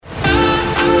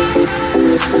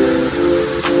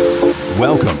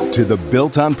Welcome to the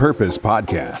Built on Purpose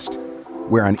podcast,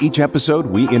 where on each episode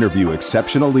we interview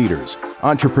exceptional leaders,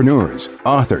 entrepreneurs,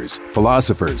 authors,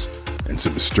 philosophers, and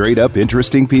some straight up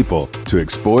interesting people to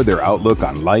explore their outlook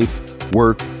on life,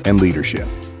 work, and leadership.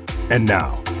 And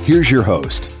now, here's your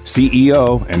host,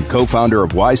 CEO and co-founder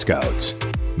of Y Scouts,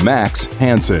 Max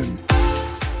Hansen.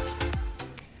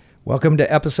 Welcome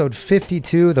to episode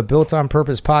 52 of the Built on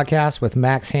Purpose podcast with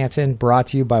Max Hansen, brought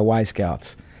to you by Y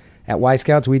Scouts. At Y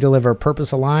Scouts, we deliver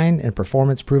purpose-aligned and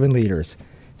performance-proven leaders.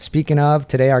 Speaking of,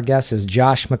 today our guest is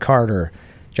Josh McCarter.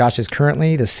 Josh is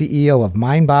currently the CEO of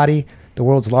MindBody, the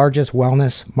world's largest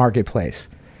wellness marketplace.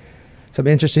 Some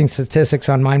interesting statistics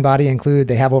on MindBody include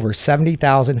they have over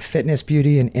 70,000 fitness,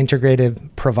 beauty, and integrative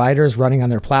providers running on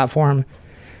their platform.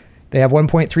 They have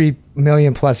 1.3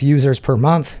 million plus users per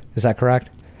month. Is that correct?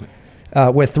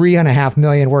 With 3.5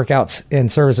 million workouts and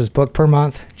services booked per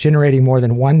month, generating more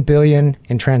than 1 billion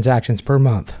in transactions per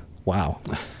month. Wow.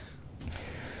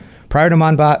 Prior to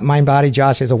MindBody,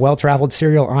 Josh is a well-traveled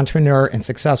serial entrepreneur and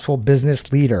successful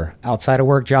business leader. Outside of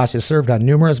work, Josh has served on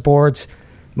numerous boards,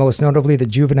 most notably the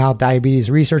Juvenile Diabetes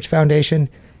Research Foundation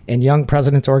and Young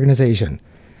Presidents Organization.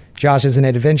 Josh is an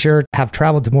adventurer, have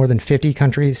traveled to more than 50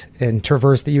 countries and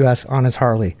traversed the U.S. on his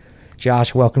Harley.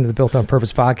 Josh, welcome to the Built on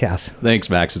Purpose podcast. Thanks,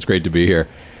 Max. It's great to be here.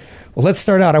 Well, let's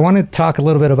start out. I want to talk a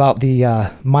little bit about the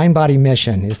MindBody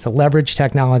mission is to leverage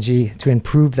technology to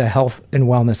improve the health and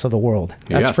wellness of the world.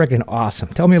 That's freaking awesome.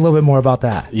 Tell me a little bit more about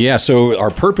that. Yeah, so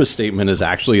our purpose statement is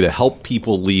actually to help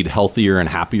people lead healthier and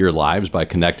happier lives by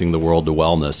connecting the world to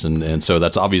wellness. And so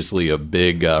that's obviously a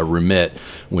big remit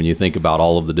when you think about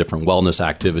all of the different wellness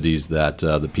activities that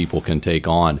the people can take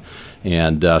on.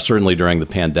 And certainly during the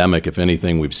pandemic, if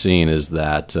anything we've seen is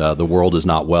that the world is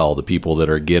not well. The people that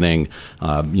are getting,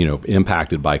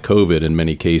 impacted by COVID in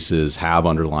many cases have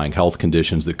underlying health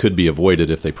conditions that could be avoided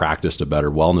if they practiced a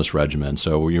better wellness regimen.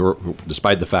 So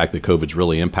despite the fact that COVID's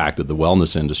really impacted the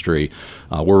wellness industry,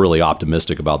 we're really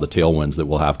optimistic about the tailwinds that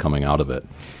we'll have coming out of it.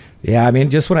 Yeah, I mean,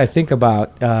 just when I think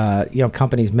about,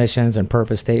 companies' missions and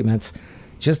purpose statements,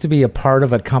 just to be a part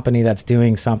of a company that's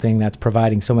doing something that's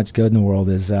providing so much good in the world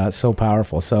is so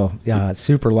powerful. So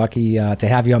super lucky to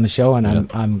have you on the show,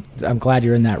 and I'm glad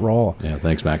you're in that role. Yeah,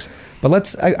 thanks, Max.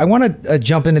 But I want to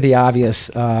jump into the obvious,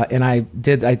 and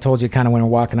I told you kind of when we're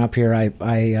walking up here,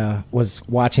 I was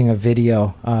watching a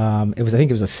video. I think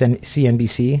it was a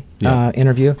CNBC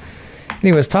interview. And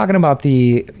he was talking about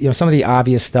some of the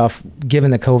obvious stuff given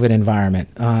the COVID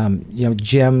environment.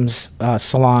 Gyms,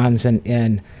 salons,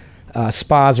 and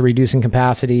spas are reducing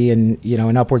capacity and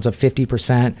in upwards of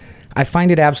 50%. I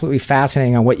find it absolutely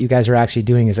fascinating on what you guys are actually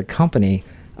doing as a company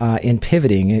in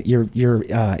pivoting. You're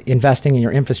investing in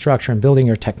your infrastructure and building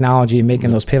your technology and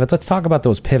making those pivots. Let's talk about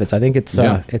those pivots. I think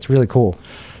it's really cool.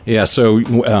 Yeah, so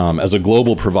as a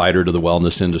global provider to the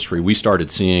wellness industry, we started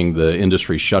seeing the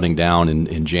industry shutting down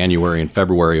in January and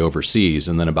February overseas,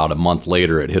 and then about a month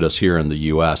later it hit us here in the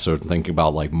U.S. So thinking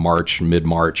about like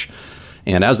mid-March.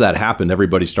 And as that happened,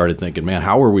 everybody started thinking, man,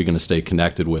 how are we going to stay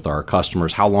connected with our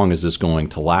customers? How long is this going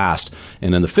to last?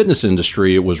 And in the fitness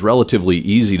industry, it was relatively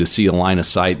easy to see a line of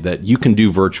sight that you can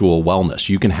do virtual wellness.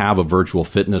 You can have a virtual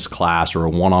fitness class or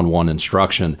a one-on-one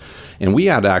instruction. And we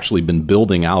had actually been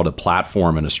building out a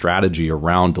platform and a strategy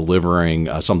around delivering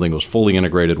something that was fully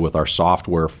integrated with our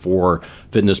software for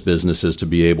fitness businesses to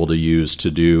be able to use to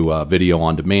do video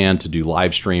on demand, to do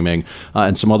live streaming,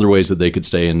 and some other ways that they could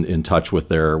stay in touch with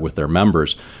their members.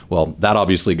 Well, that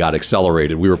obviously got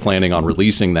accelerated. We were planning on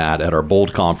releasing that at our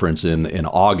Bold conference in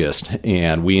August,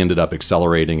 and we ended up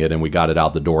accelerating it, and we got it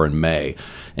out the door in May.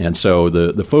 And so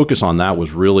the focus on that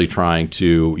was really trying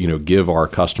to give our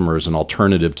customers an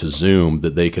alternative to Zoom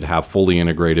that they could have fully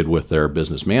integrated with their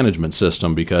business management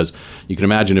system, because you can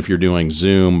imagine if you're doing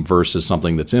Zoom versus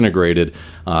something that's integrated,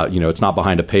 it's not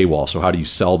behind a paywall. So how do you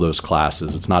sell those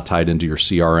classes? It's not tied into your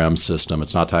CRM system.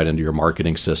 It's not tied into your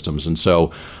marketing systems. And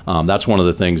so that's one of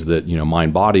the things that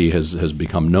MindBody has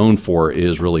become known for,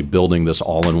 is really building this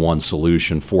all-in-one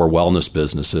solution for wellness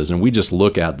businesses. And we just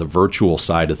look at the virtual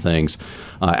side of things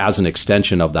as an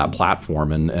extension of that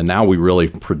platform. And now we really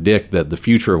predict that the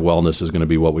future of wellness is going to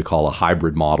be what we call a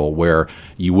hybrid model, where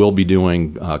you will be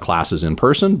doing classes in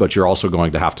person, but you're also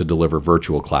going to have to deliver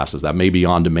virtual classes. That may be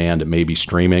on demand, it may be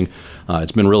streaming.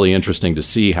 It's been really interesting to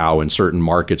see how in certain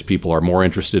markets people are more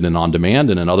interested in on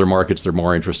demand, and in other markets they're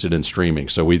more interested in streaming.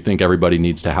 So we think everybody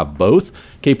needs to have both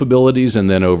capabilities, and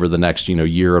then over the next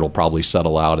year it'll probably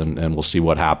settle out, and we'll see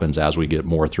what happens as we get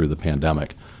more through the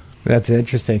pandemic. That's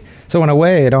interesting. So in a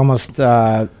way, it almost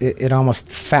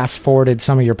fast forwarded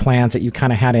some of your plans that you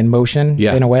kind of had in motion.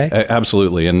 In a way.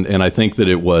 Absolutely. And I think that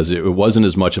it wasn't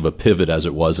as much of a pivot as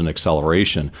it was an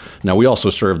acceleration. Now, we also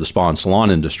serve the spa and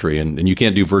salon industry, and you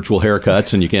can't do virtual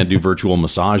haircuts and you can't do virtual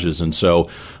massages. And so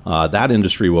that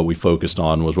industry, what we focused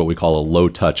on was what we call a low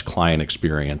touch client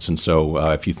experience. And so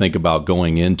if you think about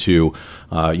going into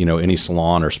any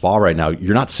salon or spa right now,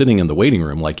 you're not sitting in the waiting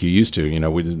room like you used to.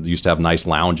 We used to have nice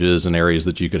lounges and areas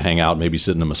that you could hang out, maybe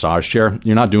sit in a massage chair.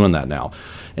 You're not doing that now.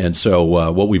 And so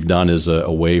what we've done is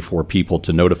a way for people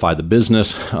to notify the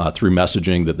business through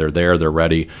messaging that they're there, they're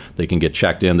ready, they can get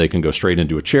checked in, they can go straight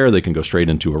into a chair, they can go straight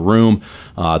into a room,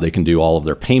 they can do all of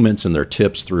their payments and their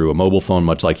tips through a mobile phone,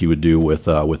 much like you would do with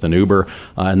an Uber.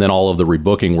 And then all of the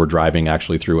rebooking we're driving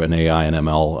actually through an AI and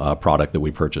ML product that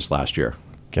we purchased last year.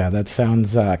 Yeah, that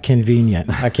sounds convenient.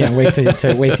 I can't wait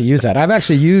to use that. I've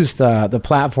actually used the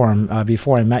platform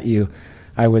before I met you.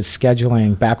 I was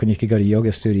scheduling back when you could go to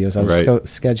yoga studios. I was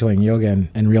scheduling yoga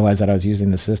and realized that I was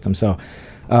using the system. So,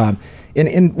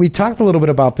 and we talked a little bit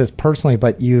about this personally,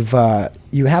 but you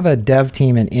have a dev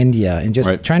team in India, and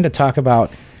just trying to talk about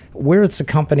where is the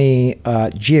company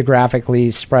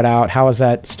geographically spread out? How has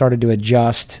that started to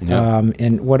adjust?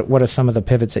 And what are some of the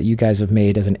pivots that you guys have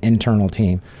made as an internal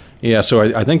team? Yeah, so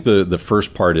I think the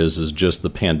first part is just the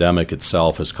pandemic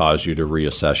itself has caused you to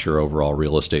reassess your overall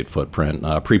real estate footprint.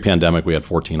 Pre-pandemic, we had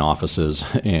 14 offices,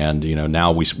 and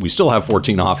now we still have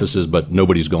 14 offices, but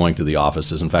nobody's going to the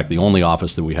offices. In fact, the only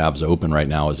office that we have is open right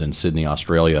now is in Sydney,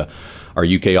 Australia. Our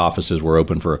UK offices were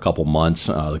open for a couple months,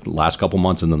 the last couple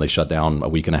months, and then they shut down a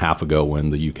week and a half ago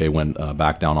when the UK went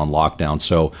back down on lockdown.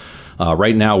 So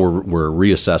right now we're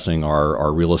reassessing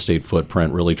our real estate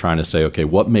footprint, really trying to say, okay,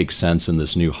 what makes sense in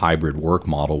this new hybrid work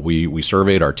model? We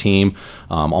surveyed our team.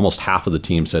 Almost half of the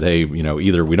team said, hey,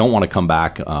 either we don't want to come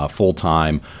back full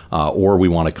time or we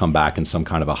want to come back in some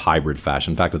kind of a hybrid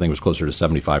fashion. In fact, I think it was closer to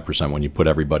 75% when you put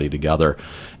everybody together.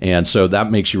 And so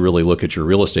that makes you really look at your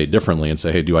real estate differently and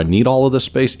say, hey, do I need all of this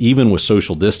space? Even with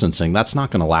social distancing, that's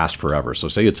not going to last forever. So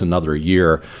say it's another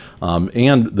year.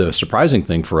 And the surprising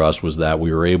thing for us was that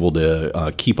we were able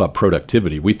to keep up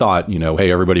productivity. We thought,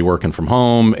 hey, everybody working from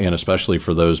home, and especially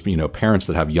for those, parents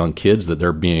that have young kids that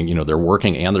they're being, they're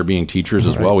working and they're being teachers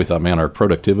as well. We thought, man, our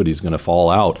productivity is going to fall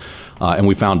out. And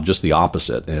we found just the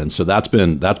opposite. And so that's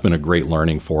been a great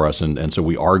learning for us. And so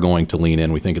we are going to lean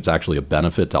in. We think it's actually a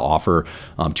benefit to offer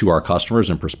to our customers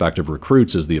and prospective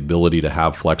recruits is the ability to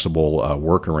have flexible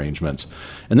work arrangements.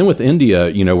 And then with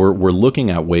India, we're looking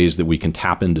at ways that we can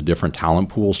tap into different talent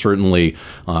pools. Certainly,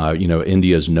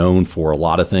 India is known for a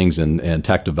lot of things, and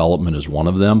tech development is one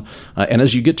of them. And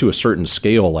as you get to a certain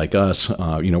scale like us,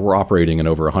 we're operating in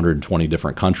over 120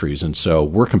 different countries. And so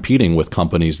we're competing with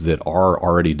companies that are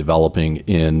already developing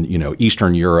in,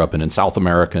 Eastern Europe and in South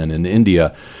America and in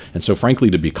India. And so frankly,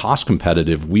 to be cost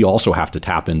competitive, we also have to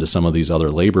tap into some of these other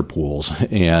labor pools.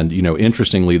 And,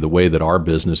 interestingly, the way that our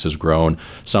business has grown,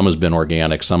 some has been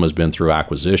organic, some has been through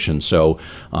acquisition. So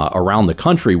around the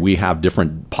country, we have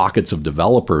different pockets of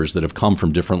developers that have come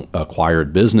from different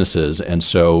acquired businesses. And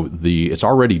so it's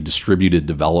already distributed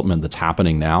development that's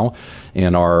happening now.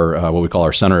 And our what we call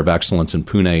our Center of Excellence in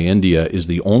Pune, India, is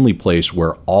the only place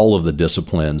where all of the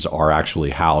disciplines are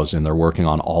actually housed, and they're working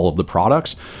on all of the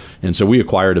products. And so we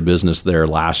acquired a business there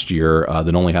last year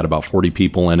that only had about 40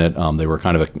 people in it. They were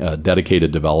kind of a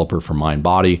dedicated developer for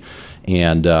MindBody.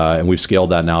 And we've scaled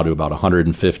that now to about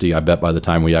 150. I bet by the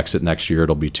time we exit next year,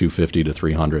 it'll be 250 to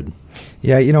 300.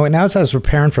 Yeah, and as I was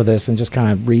preparing for this and just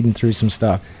kind of reading through some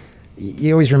stuff,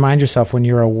 you always remind yourself when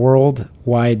you're a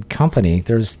worldwide company,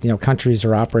 there's, countries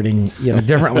are operating,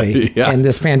 differently. And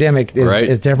this pandemic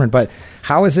is different. But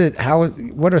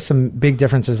what are some big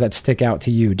differences that stick out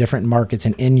to you, different markets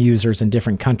and end users in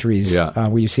different countries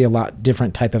where you see a lot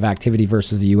different type of activity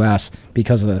versus the U.S.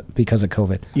 because of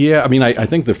COVID? Yeah, I mean, I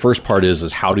think the first part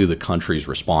is how do the countries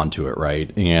respond to it,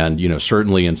 right? And,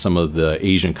 certainly in some of the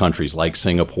Asian countries like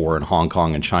Singapore and Hong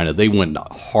Kong and China, they went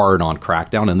hard on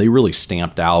crackdown and they really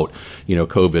stamped out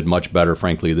COVID much better,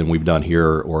 frankly, than we've done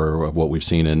here or what we've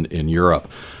seen in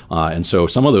Europe. And so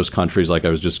some of those countries, like I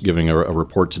was just giving a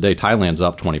report today, Thailand's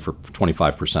up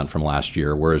 25% from last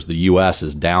year, whereas the U.S.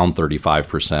 is down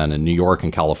 35%, and New York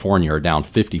and California are down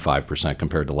 55%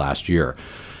 compared to last year.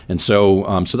 And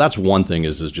so so that's one thing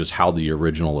is just how the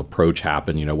original approach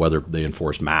happened, whether they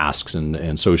enforce masks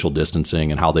and social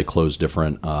distancing and how they close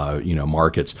different,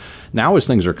 markets. Now as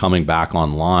things are coming back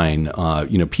online,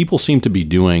 people seem to be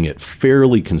doing it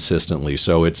fairly consistently.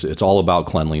 So it's all about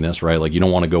cleanliness, right? Like you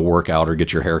don't want to go work out or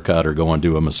get your hair cut or go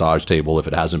onto a massage table if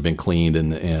it hasn't been cleaned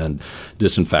and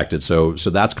disinfected. So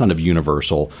that's kind of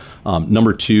universal.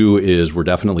 Number two is we're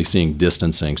definitely seeing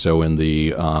distancing. So in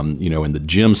the in the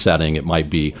gym setting, it might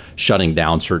be shutting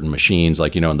down certain machines,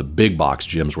 like in the big box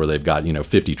gyms where they've got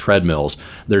 50 treadmills.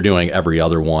 They're doing every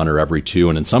other one or every two,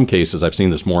 and in some cases, I've seen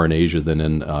this more in Asia than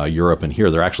in Europe and here.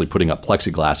 They're actually putting up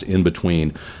plexiglass in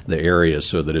between the areas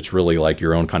so that it's really like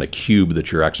your own kind of cube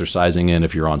that you're exercising in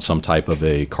if you're on some type of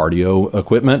a cardio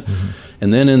equipment. Mm-hmm.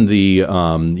 And then in the,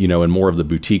 in more of the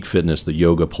boutique fitness, the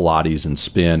yoga, Pilates, and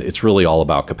spin, it's really all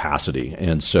about capacity.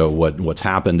 And so what's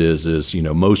happened is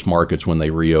most markets when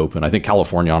they reopen, I think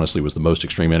California honestly was the most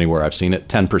extreme anywhere I've seen it,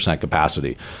 10%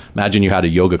 capacity. Imagine you had a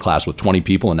yoga class with 20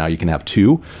 people and now you can have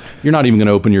 2. You're not even going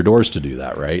to open your doors to do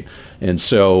that, right? And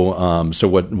so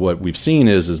what we've seen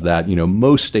is that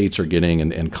most states are getting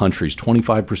and countries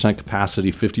 25%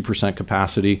 capacity, 50%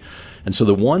 capacity. And so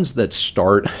the ones that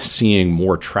start seeing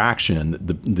more traction,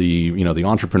 the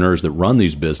entrepreneurs that run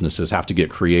these businesses have to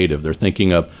get creative. They're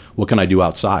thinking of, what can I do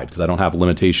outside? Because I don't have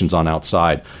limitations on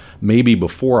outside. Maybe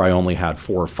before I only had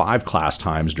 4 or 5 class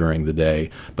times during the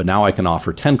day, but now I can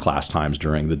offer 10 class times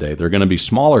during the day. They're going to be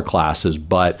smaller classes,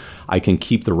 but I can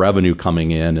keep the revenue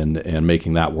coming in and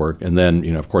making that work. And then,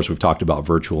 of course, we've talked about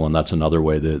virtual, and that's another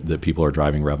way that people are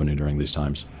driving revenue during these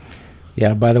times.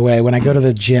 Yeah, by the way, when I go to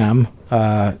the gym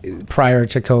prior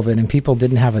to COVID and people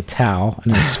didn't have a towel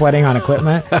and they're sweating on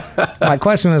equipment, my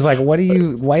question was like, what are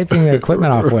you wiping the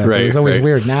equipment off with? It was always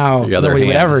weird. Now, nobody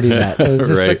would ever do that. It was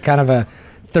just a kind of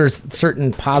there's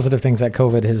certain positive things that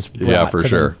COVID has brought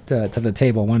to the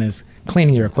table. One is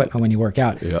cleaning your equipment when you work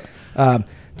out. Yeah.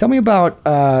 Tell me about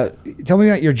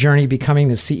your journey becoming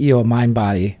the CEO of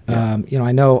MindBody. Yeah.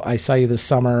 I know I saw you this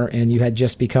summer and you had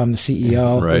just become the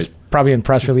CEO. Right. Probably in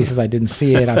press releases, I didn't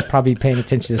see it. I was probably paying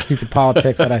attention to stupid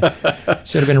politics that I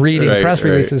should have been reading press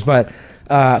releases. But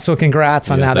so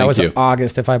congrats on that. That was in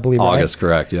August, if I believe it. August,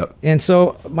 correct. Yep. And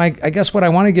so, I guess what I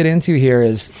want to get into here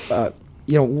is,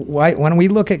 when we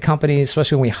look at companies,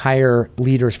 especially when we hire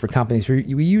leaders for companies,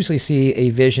 we usually see a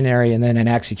visionary and then an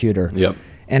executor. Yep.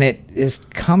 And it is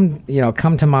come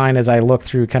to mind as I look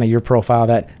through kind of your profile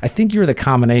that I think you're the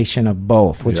combination of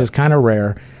both, which is kind of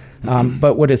rare.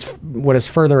 But what is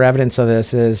further evidence of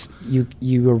this is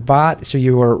you were bought, so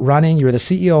you were the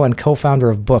CEO and co-founder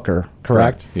of Booker,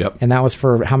 correct? Yep. And that was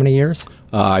for how many years?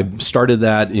 I started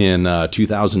that in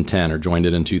 2010, or joined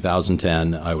it in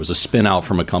 2010. I was a spin out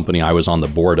from a company I was on the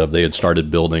board of. They had started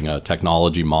building a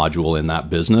technology module in that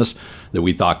business that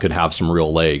we thought could have some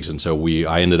real legs. And so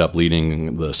I ended up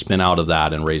leading the spin out of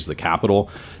that and raised the capital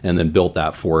and then built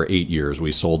that for 8 years.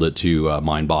 We sold it to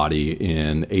MindBody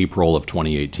in April of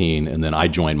 2018. And then I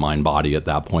joined MindBody at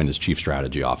that point as Chief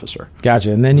Strategy Officer.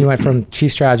 Gotcha. And then you went from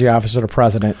Chief Strategy Officer to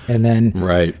President and then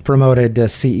promoted to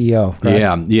CEO.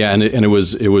 Right? Yeah. And it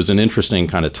was an interesting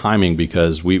kind of timing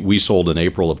because we sold in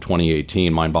April of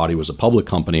 2018. MindBody was a public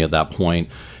company at that point.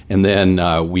 And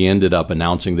then we ended up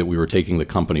announcing that we were taking the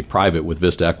company private with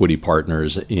Vista Equity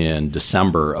Partners in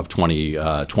December of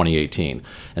 2018.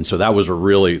 And so that was a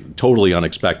really totally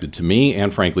unexpected to me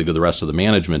and frankly to the rest of the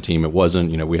management team. It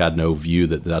wasn't, we had no view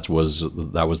that was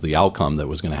the outcome that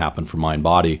was going to happen for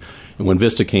MindBody. And when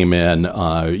Vista came in,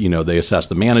 they assessed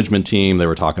the management team. They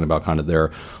were talking about kind of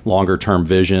their longer term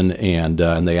vision, and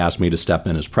they asked me to step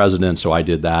in as president. So I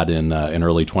did that in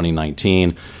early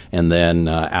 2019. And then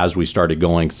as we started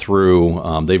going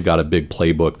through, they've got a big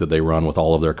playbook that they run with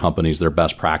all of their companies, their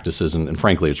best practices, and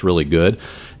frankly, it's really good.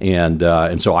 And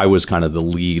so I was kind of the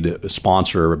lead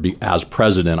sponsor. As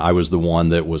president, I was the one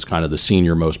that was kind of the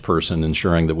senior most person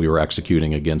ensuring that we were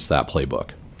executing against that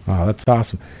playbook. Oh, that's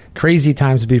awesome. Crazy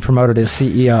times to be promoted as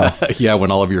CEO. Yeah,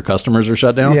 when all of your customers are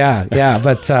shut down? Yeah,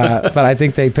 but I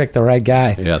think they picked the right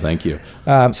guy. Yeah, thank you.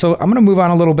 So I'm going to move on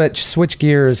a little bit, switch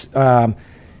gears. Tell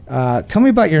me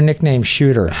about your nickname,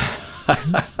 Shooter.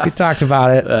 We talked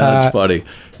about it. That's funny.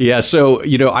 Yeah, so,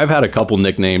 I've had a couple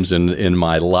nicknames in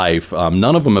my life.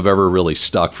 None of them have ever really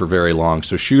stuck for very long.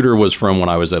 So Shooter was from when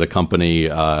I was at a company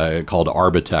called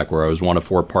Arbitech, where I was one of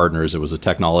 4 partners. It was a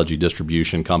technology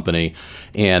distribution company.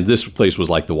 And this place was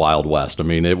like the Wild West. I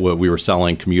mean, we were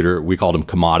selling we called them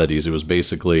commodities. It was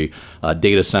basically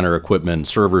data center equipment,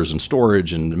 servers and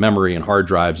storage and memory and hard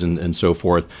drives and so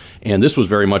forth. And this was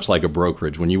very much like a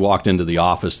brokerage. When you walked into the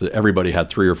office, everybody had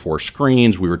 3 or 4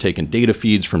 screens. We were taking data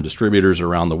feeds from distributors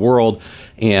around the world.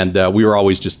 And we were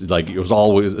always just like, it was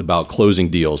always about closing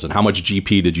deals and how much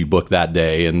GP did you book that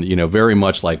day? And, very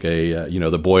much like a,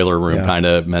 the boiler room kind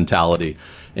of mentality.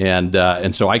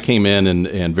 And so I came in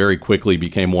and very quickly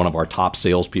became one of our top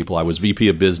salespeople. I was VP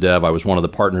of Biz Dev. I was one of the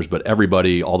partners, but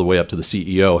everybody all the way up to the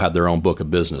CEO had their own book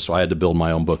of business. So I had to build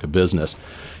my own book of business.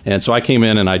 And so I came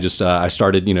in and I just I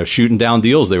started shooting down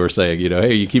deals. They were saying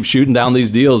hey, you keep shooting down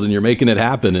these deals and you're making it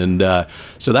happen. And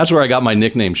so that's where I got my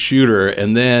nickname Shooter.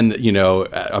 And then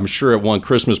I'm sure at one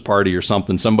Christmas party or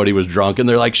something, somebody was drunk and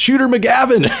they're like, Shooter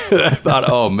McGavin. I thought,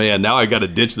 oh man, now I got to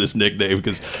ditch this nickname,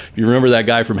 because if you remember that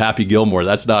guy from Happy Gilmore,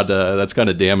 that's kind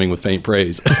of damning with faint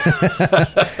praise.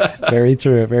 Very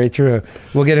true. Very true.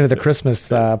 We'll get into the Christmas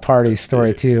party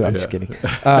story too. I'm just kidding.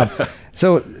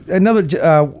 So another,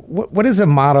 what is a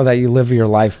motto that you live your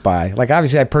life by? Like,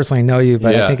 obviously I personally know you,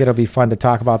 but I think it'll be fun to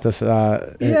talk about this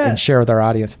and share with our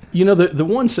audience. The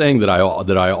one saying that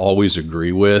I always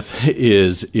agree with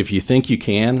is, if you think you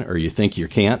can or you think you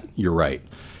can't, you're right.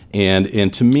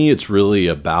 And to me, it's really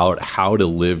about how to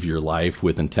live your life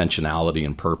with intentionality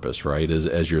and purpose, right?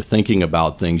 As you're thinking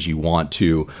about things you want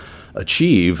to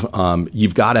achieve,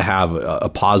 you've got to have a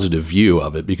positive view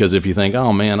of it, because if you think,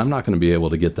 oh man, I'm not going to be able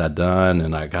to get that done,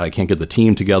 and I can't get the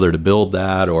team together to build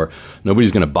that, or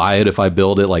nobody's going to buy it if I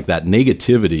build it, like that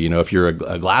negativity, if you're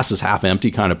a glass is half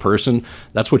empty kind of person,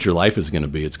 that's what your life is going to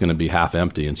be. It's going to be half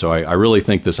empty. And so I really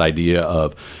think this idea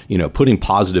of, putting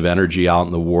positive energy out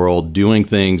in the world, doing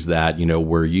things that,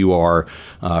 where you are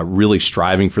really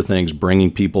striving for things,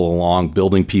 bringing people along,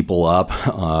 building people up,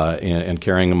 and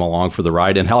carrying them along for the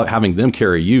ride, and having them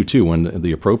carry you too when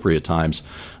the appropriate times.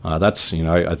 That's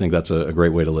I think that's a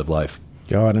great way to live life.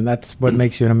 God, and that's what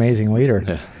makes you an amazing leader.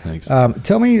 Yeah, thanks.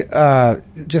 Tell me,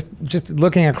 just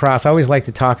looking across, I always like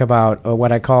to talk about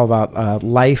what I call about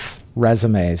life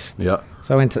resumes. Yeah.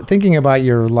 So in thinking about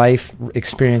your life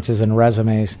experiences and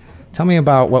resumes, tell me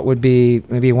about what would be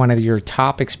maybe one of your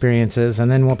top experiences,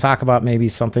 and then we'll talk about maybe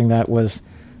something that was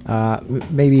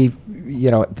maybe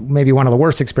one of the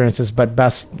worst experiences, but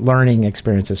best learning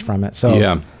experiences from it. So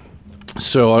yeah.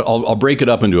 So I'll break it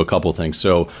up into a couple of things.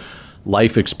 So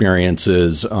life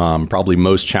experiences, probably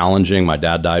most challenging. My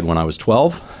dad died when I was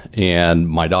 12, and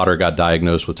my daughter got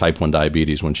diagnosed with type 1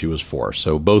 diabetes when she was 4.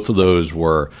 So both of those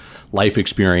were life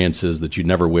experiences that you'd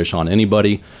never wish on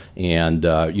anybody, and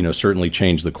certainly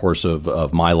changed the course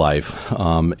of my life.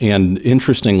 And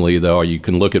interestingly, though, you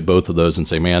can look at both of those and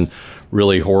say, man,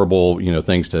 really horrible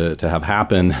things to have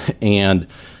happen. And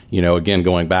again,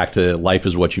 going back to life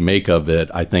is what you make of it,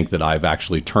 I think that I've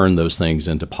actually turned those things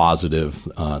into positive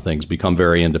things, become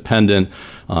very independent,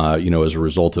 as a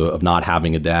result of not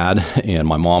having a dad. And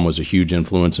my mom was a huge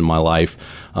influence in my life.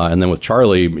 And then with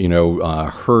Charlie,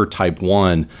 her type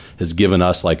 1 has given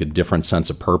us like a different sense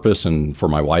of purpose. And for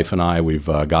my wife and I, we've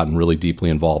gotten really deeply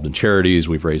involved in charities.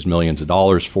 We've raised millions of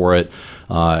dollars for it.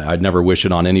 I'd never wish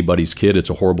it on anybody's kid. It's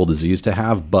a horrible disease to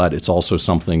have, but it's also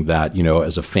something that,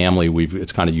 as a family,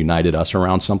 it's kind of united us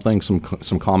around something,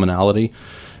 some commonality.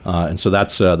 And so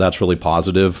that's really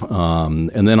positive.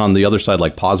 And then on the other side,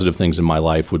 like positive things in my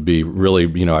life would be really,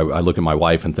 I look at my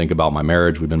wife and think about my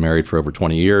marriage. We've been married for over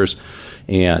 20 years.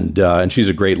 And she's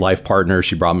a great life partner.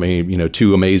 She brought me,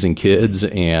 2 amazing kids,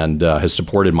 and has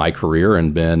supported my career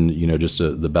and been, just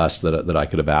the best that I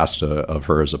could have asked of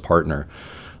her as a partner.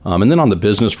 And then on the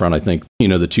business front, I think,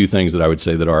 the 2 things that I would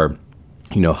say that are,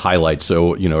 highlights.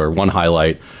 So, or one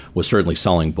highlight was certainly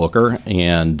selling Booker.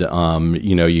 And,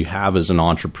 you have as an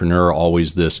entrepreneur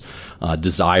always this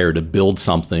desire to build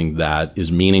something that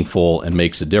is meaningful and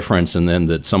makes a difference, and then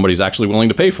that somebody's actually willing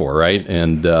to pay for, right?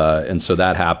 And so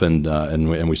that happened,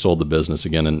 and we sold the business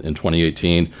again in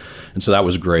 2018. And so that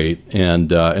was great. And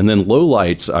then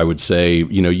lowlights, I would say,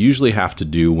 usually have to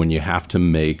do when you have to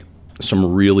make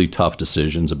some really tough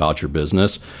decisions about your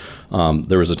business.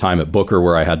 There was a time at Booker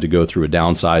where I had to go through a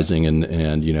downsizing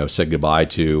and said goodbye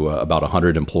to about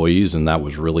 100 employees, and that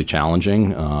was really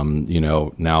challenging.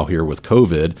 Now here with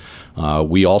COVID,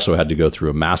 we also had to go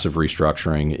through a massive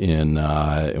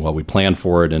restructuring we planned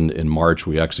for it in March.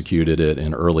 We executed it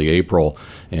in early April,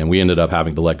 and we ended up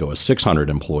having to let go of 600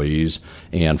 employees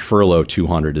and furlough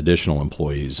 200 additional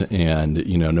employees. And,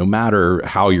 no matter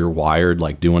how you're wired,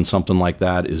 like doing something like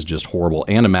that is just horrible.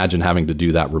 And imagine having to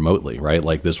do that remotely, right?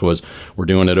 Like we're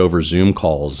doing it over Zoom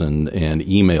calls and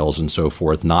emails and so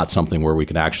forth, not something where we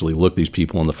can actually look these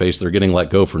people in the face. They're getting let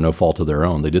go for no fault of their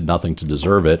own. They did nothing to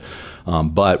deserve it.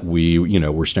 But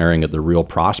we're staring at the real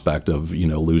prospect of,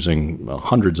 losing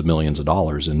hundreds of millions of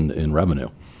dollars in revenue.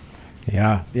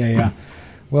 Yeah.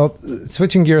 Well,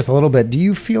 switching gears a little bit, do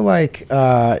you feel like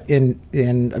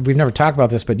we've never talked about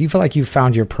this, but do you feel like you've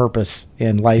found your purpose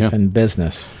in life and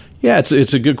business? Yeah,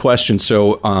 it's a good question.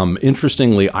 So,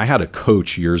 interestingly, I had a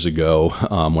coach years ago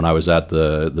when I was at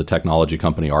the technology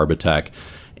company Arbitech.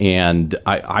 And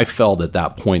I felt at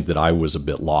that point that I was a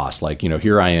bit lost. Like,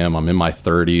 here I am, I'm in my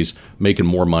 30s, making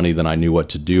more money than I knew what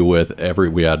to do with.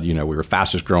 We were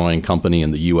fastest growing company in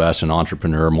the U.S. and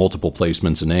entrepreneur, multiple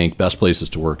placements in Inc., best places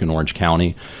to work in Orange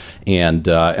County. And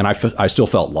I still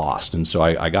felt lost. And so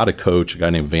I got a coach, a guy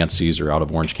named Vance Caesar out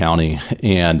of Orange County.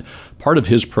 And part of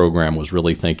his program was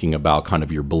really thinking about kind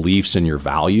of your beliefs and your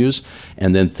values,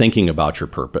 and then thinking about your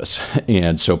purpose.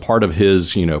 And so part of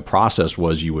his, process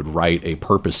was you would write a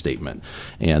purpose statement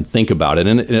and think about it.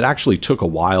 And it actually took a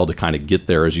while to kind of get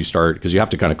there as you start, because you have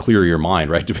to kind of clear your mind,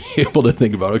 right, to be able to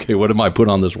think about, okay, what am I put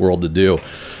on this world to do?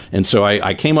 And so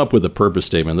I came up with a purpose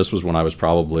statement. This was when I was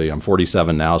I'm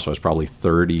 47 now, so I was probably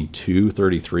 32,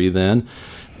 33 then.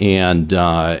 And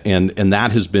that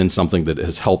has been something that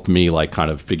has helped me like kind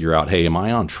of figure out, hey, am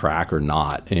I on track or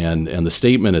not? And the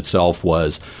statement itself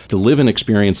was to live and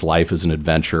experience life as an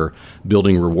adventure,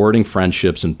 building rewarding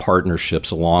friendships and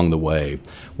partnerships along the way,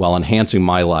 while enhancing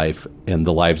my life and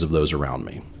the lives of those around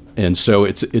me. And so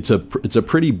it's a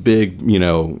pretty big,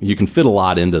 you can fit a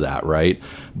lot into that, right?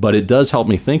 But it does help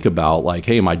me think about like,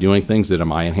 hey, am I doing things that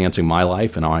am I enhancing my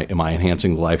life, and am I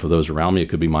enhancing the life of those around me? It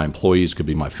could be my employees, could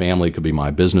be my family, could be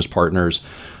my business partners.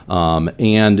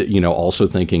 And also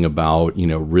thinking about,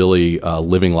 really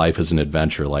living life as an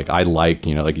adventure. Like I like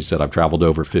you said, I've traveled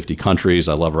over 50 countries.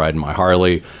 I love riding my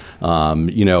Harley,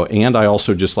 and I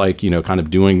also just like, kind of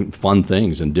doing fun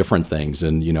things and different things.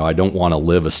 And, I don't want to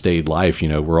live a staid life.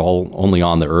 We're all only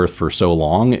on the earth for so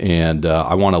long. And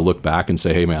I want to look back and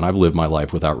say, hey, man, I've lived my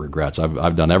life without regrets.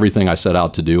 I've done everything I set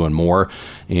out to do and more.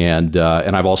 And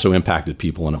I've also impacted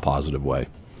people in a positive way.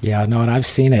 Yeah, no, and I've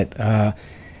seen it.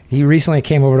 He recently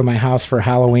came over to my house for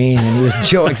Halloween, and he was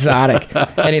Joe Exotic.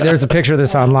 And there's a picture of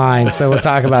this online, so we'll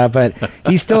talk about it. But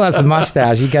he still has a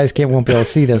mustache. You guys won't be able to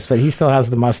see this, but he still has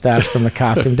the mustache from the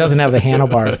costume. He doesn't have the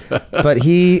handlebars, but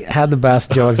he had the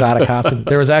best Joe Exotic costume.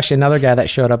 There was actually another guy that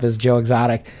showed up as Joe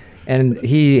Exotic, and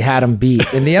he had him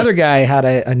beat. And the other guy had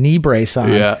a knee brace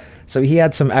on. Yeah. So he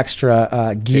had some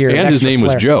extra gear, and his name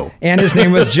was Joe. And his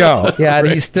name was Joe. Yeah, and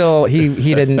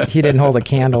he didn't hold a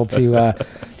candle to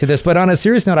this. But on a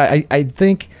serious note, I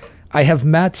think I have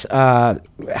met. How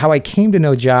I came to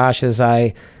know Josh is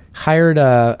I hired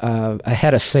a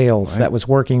head of sales that was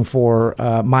working for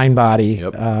MindBody,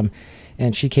 Yep.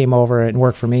 And she came over and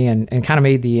worked for me and kind of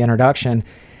made the introduction.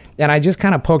 And I just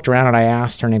kind of poked around and I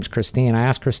asked, her name's Christine. I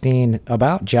asked Christine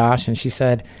about Josh, and she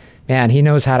said, man, he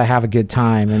knows how to have a good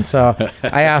time. And so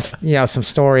I asked, some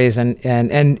stories, and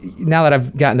now that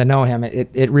I've gotten to know him,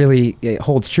 it really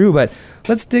holds true. But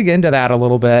let's dig into that a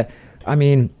little bit. I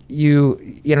mean,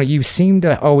 you seem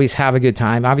to always have a good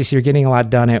time. Obviously, you're getting a lot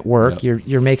done at work. Yep.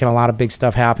 You're making a lot of big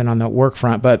stuff happen on the work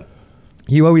front, but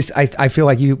you always, I feel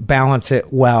like you balance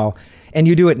it well, and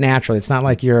you do it naturally. It's not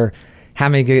like you're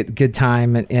having a good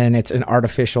time and it's an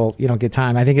artificial, good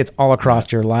time. I think it's all across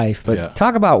your life. But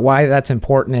talk about why that's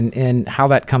important and how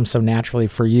that comes so naturally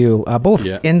for you, both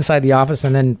inside the office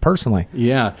and then personally.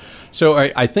 Yeah. So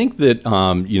I think that,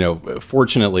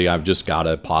 fortunately, I've just got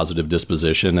a positive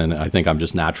disposition, and I think I'm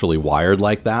just naturally wired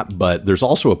like that. But there's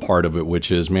also a part of it, which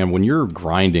is, man, when you're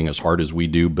grinding as hard as we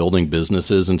do, building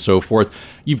businesses and so forth,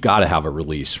 you've got to have a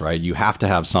release, right? You have to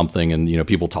have something. And,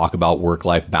 people talk about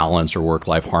work-life balance or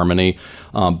work-life harmony.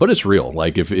 But it's real.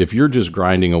 Like if you're just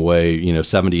grinding away,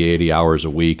 70, 80 hours a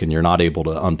week, and you're not able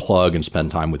to unplug and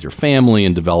spend time with your family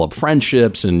and develop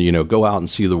friendships and, go out and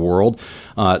see the world,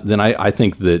 then I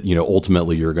think that,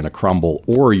 ultimately you're going to crumble,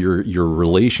 or your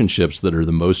relationships that are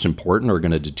the most important are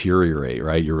going to deteriorate,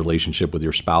 right? Your relationship with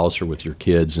your spouse or with your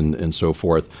kids and so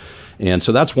forth. And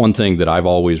so that's one thing that I've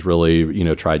always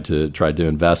really, tried to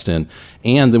invest in.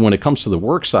 And then when it comes to the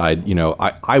work side,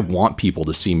 I want people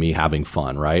to see me having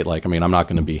fun, right? Like, I'm not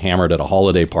going to be hammered at a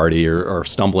holiday party or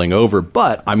stumbling over,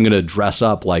 but I'm going to dress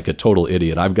up like a total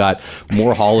idiot. I've got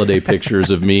more holiday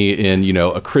pictures of me in,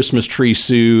 a Christmas tree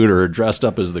suit or dressed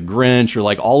up as the Grinch or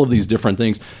like all of these different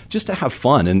things, just to have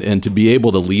fun and to be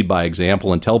able to lead by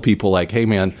example and tell people like, hey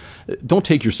man, don't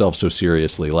take yourself so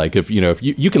seriously. Like if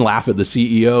you can laugh at the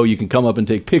CEO, you can come up and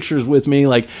take pictures with me.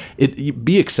 Like,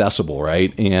 be accessible,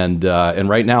 right? And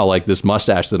right now, like this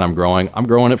mustache that I'm growing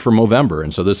it for Movember.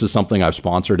 And so this is something I've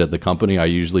sponsored at the company. I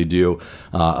usually do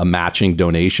a matching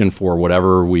donation for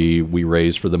whatever we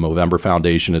raise for the Movember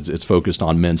Foundation. It's focused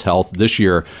on men's health. This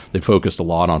year, they focused a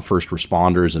lot on first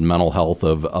responders and mental health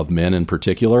of men in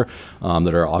particular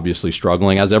that are obviously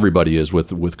struggling, as everybody is with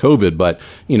COVID. But,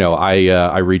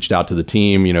 I reached out to the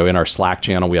team, in our Slack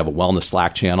channel. We have a wellness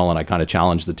Slack channel, and I kind of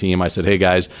challenged the team. I said, hey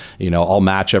guys, I'll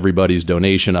match everybody's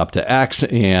donation up to X,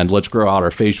 and let's grow out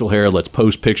our facial hair. Let's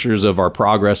post pictures of our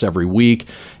progress every week.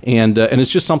 And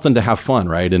it's just something to have fun,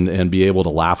 right? And be able to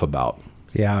laugh about.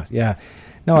 Yeah.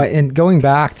 No, and going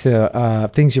back to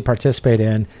things you participate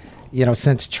in,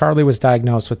 since Charlie was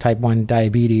diagnosed with type 1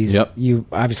 diabetes, yep. You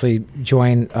obviously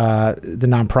joined the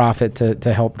nonprofit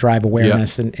to help drive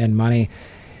awareness yep. and money.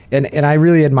 And I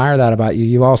really admire that about you.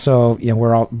 You also,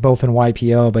 we're all both in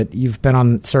YPO, but you've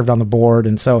served on the board.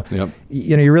 And so, yep.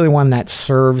 You're really one that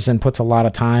serves and puts a lot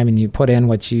of time, and you put in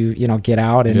what you get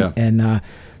out.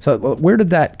 So where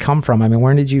did that come from? I mean,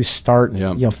 where did you start,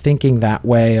 thinking that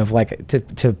way of like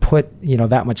to put,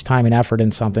 that much time and effort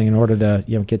in something in order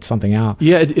to, get something out?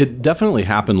 Yeah, it definitely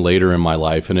happened later in my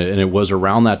life. And it was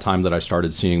around that time that I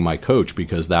started seeing my coach,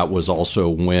 because that was also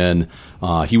when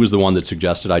he was the one that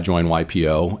suggested I join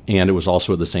YPO. And it was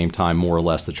also at the same time, more or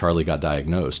less, that Charlie got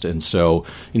diagnosed. And so,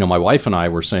 my wife and I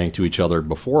were saying to each other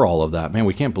before all of that, man,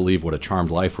 we can't believe what a charmed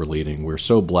life we're leading. We're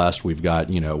so blessed. We've got,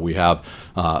 we have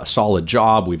a solid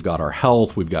job. We've got our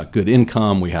health, we've got good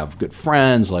income, we have good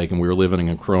friends, and we were living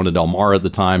in Corona del Mar at the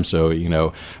time,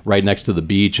 so right next to the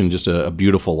beach, and just a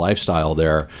beautiful lifestyle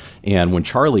there. And when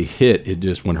Charlie hit,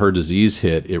 when her disease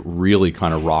hit, it really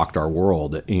kind of rocked our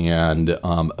world. And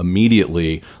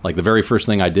immediately, like the very first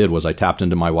thing I did was I tapped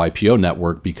into my YPO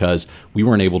network, because we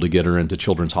weren't able to get her into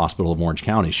Children's Hospital of Orange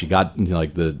County. She got,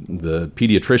 the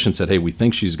pediatrician said, hey, we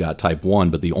think she's got type 1,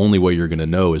 but the only way you're going to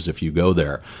know is if you go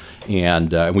there.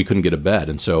 And we couldn't get a bed.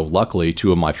 And so luckily,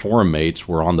 two of my forum mates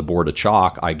were on the board of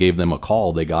CHOC. I gave them a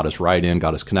call. They got us right in,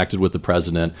 got us connected with the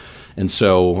president. And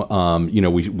so,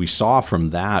 we saw from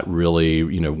that really,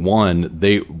 why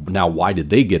did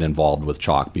they get involved with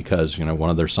CHOC? Because,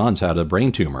 one of their sons had a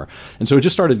brain tumor. And so it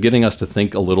just started getting us to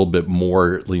think a little bit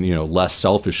more, less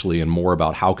selfishly and more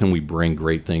about how can we bring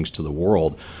great things to the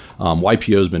world.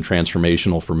 YPO has been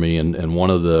transformational for me, and one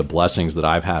of the blessings that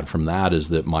I've had from that is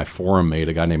that my forum mate,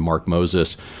 a guy named Mark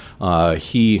Moses, I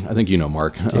think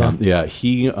Mark. Yeah.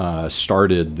 He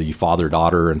started the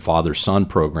father-daughter and father-son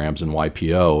programs in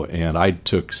YPO, and I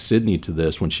took Sydney to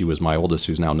this when she was my oldest,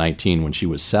 who's now 19, when she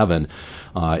was 7,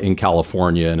 in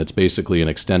California, and it's basically an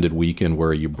extended weekend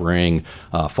where you bring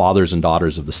fathers and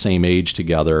daughters of the same age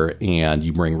together, and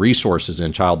you bring resources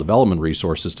in, child development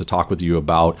resources, to talk with you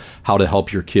about how to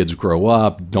help your kids grow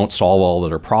up, don't solve all of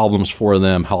their problems for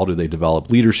them, how do they develop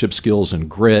leadership skills and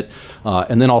grit,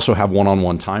 and then also have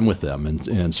one-on-one time with them.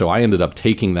 And so I ended up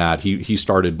taking that. He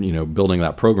started, building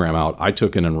that program out. I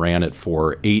took it and ran it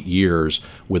for 8 years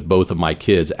with both of my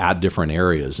kids at different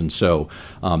areas. And so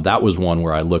that was one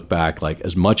where I look back, like,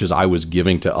 as much as I was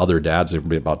giving to other dads, there would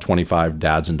be about 25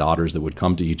 dads and daughters that would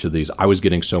come to each of these, I was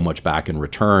getting so much back in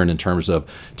return in terms of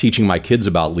teaching my kids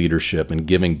about leadership and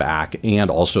giving back, and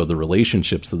also the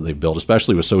relationships that they've built,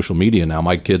 especially with social media now.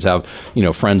 My kids have,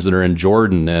 friends that are in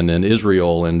Jordan and in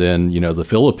Israel and in, the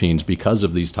Philippines because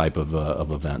of these type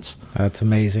of events. That's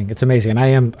amazing. It's amazing.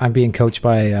 And I'm being coached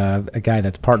by a guy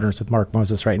that's partners with Mark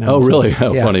Moses right now. Oh, really?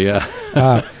 How funny,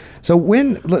 yeah. So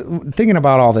thinking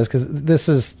about all this, because this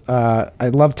is, I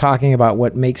love talking about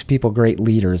what makes people great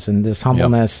leaders, and this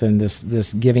humbleness, and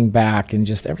this giving back, and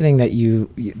just everything that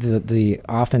the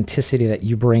authenticity that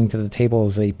you bring to the table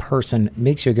as a person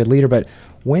makes you a good leader. But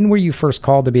when were you first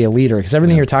called to be a leader? Because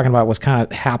everything you're talking about was kind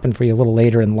of happened for you a little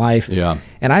later in life. Yeah.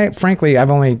 And I've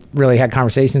only really had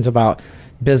conversations about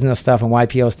business stuff and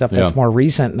YPO stuff that's more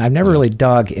recent, and I've never really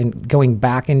dug in going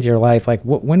back into your life. Like,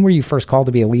 when were you first called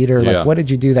to be a leader? Like, what did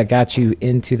you do that got you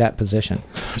into that position?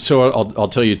 So I'll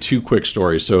tell you two quick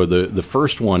stories. So the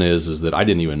first one is that I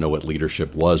didn't even know what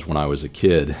leadership was when I was a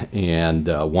kid. And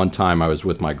one time I was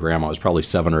with my grandma. I was probably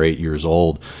 7 or 8 years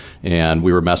old, and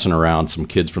we were messing around, some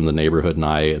kids from the neighborhood and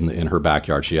I, in her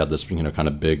backyard. She had this kind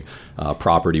of big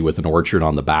property with an orchard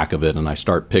on the back of it, and I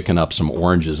start picking up some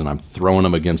oranges and I'm throwing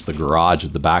them against the garage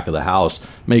at the back of the house,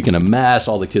 making a mess.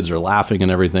 All the kids are laughing and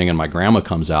everything, and my grandma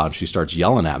comes out and she starts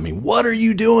yelling at me, "What are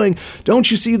you doing? Don't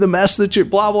you see the mess that you're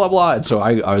blah, blah, blah?" And so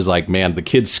I was like, man, the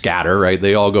kids scatter, right?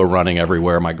 They all go running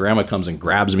everywhere. My grandma comes and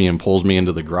grabs me and pulls me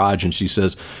into the garage, and she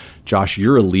says, "Josh,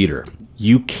 you're a leader.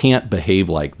 you can't behave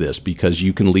like this because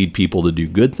you can lead people to do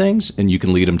good things and you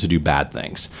can lead them to do bad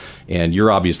things. And you're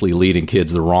obviously leading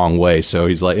kids the wrong way. So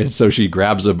he's like, so she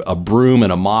grabs a broom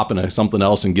and a mop and something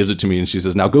else and gives it to me. And she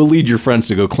says, now go lead your friends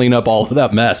to go clean up all of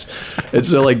that mess. And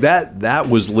so like that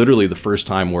was literally the first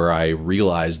time where I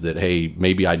realized that, hey,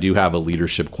 maybe I do have a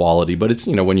leadership quality, but it's,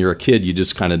 when you're a kid, you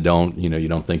just kind of don't, you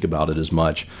don't think about it as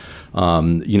much.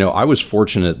 I was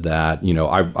fortunate that,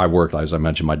 I worked, as I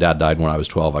mentioned, my dad died when I was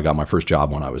 12. I got my first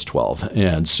job when I was 12.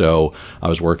 And so I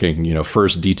was working,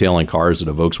 first detailing cars at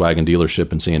a Volkswagen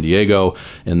dealership in San Diego.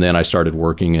 And then I started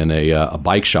working in a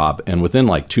bike shop. And within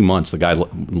like 2 months, the guy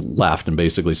left and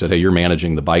basically said, hey, you're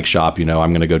managing the bike shop. I'm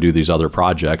going to go do these other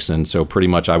projects. And so pretty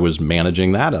much I was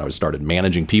managing that. I started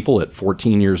managing people at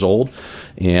 14 years old.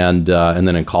 And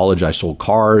then in college, I sold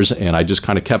cars. And I just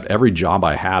kind of kept every job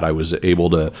I had. I was able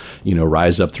to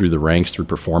rise up through the ranks through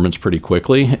performance pretty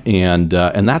quickly. And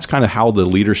that's kind of how the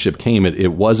leadership came.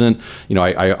 It wasn't,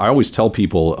 I always tell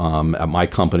people at my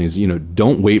companies,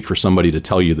 don't wait for somebody to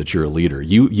tell you that you're a leader.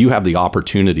 You have the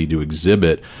opportunity to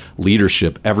exhibit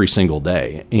leadership every single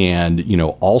day. And,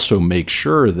 also make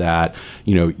sure that,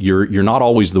 you're not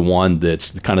always the one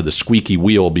that's kind of the squeaky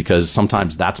wheel, because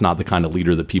sometimes that's not the kind of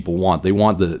leader that people want. They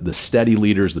want the steady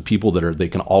leaders, the people that they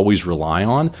can always rely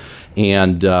on.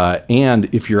 And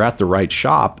if you're at the right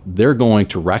shop, they're going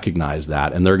to recognize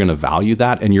that and they're going to value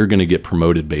that, and you're going to get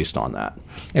promoted based on that.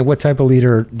 And what type of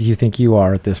leader do you think you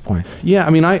are at this point? Yeah,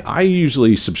 I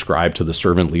usually subscribe to the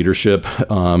servant leadership,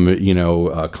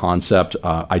 concept.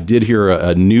 I did hear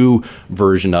a new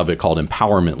version of it called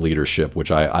empowerment leadership,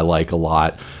 which I like a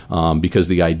lot, because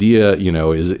the idea,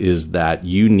 is that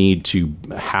you need to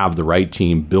have the right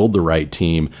team, build the right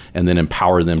team, and then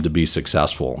empower them to be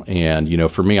successful. And,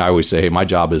 for me, I always say, hey, my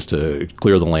job is to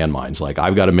clear the landmines. Like,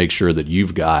 I've got to make sure that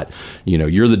you've got,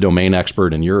 you're the domain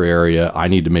expert in your area. I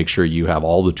need to make sure you have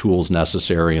all the tools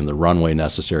necessary and the runway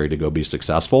necessary to go be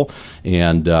successful.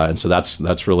 And so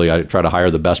that's really, I try to hire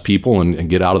the best people and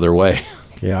get out of their way.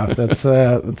 Yeah, that's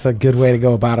a good way to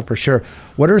go about it for sure.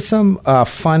 What are some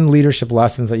fun leadership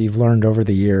lessons that you've learned over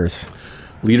the years?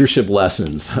 Leadership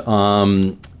lessons.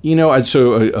 So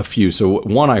a few. So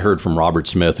one I heard from Robert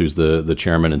Smith, who's the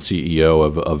chairman and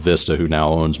CEO of Vista, who now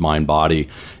owns MindBody.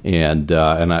 And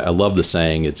I love the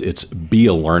saying, it's be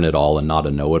a learn-it-all and not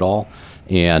a know-it-all.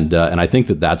 And I think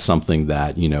that's something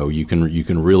that, you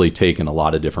can really take in a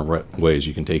lot of different ways.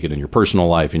 You can take it in your personal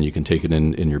life and you can take it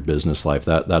in your business life.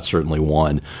 That's certainly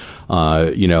one.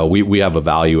 We have a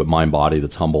value at MindBody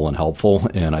that's humble and helpful.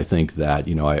 And I think that,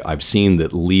 I've seen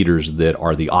that leaders that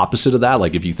are the opposite of that,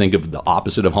 like if you think of the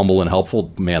opposite of humble and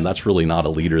helpful, man, that's really not a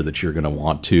leader that you're going to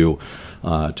want to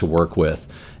work with.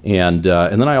 And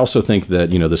then I also think that,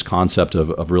 this concept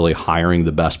of really hiring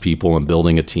the best people and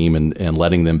building a team and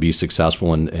letting them be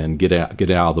successful and get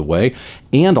out of the way,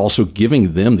 and also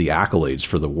giving them the accolades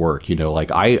for the work. Like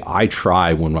I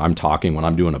try when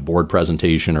I'm doing a board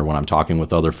presentation or when I'm talking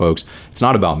with other folks, it's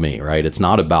not about me, right? It's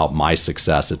not about my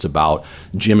success. It's about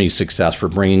Jimmy's success for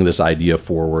bringing this idea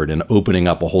forward and opening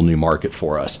up a whole new market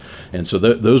for us. And so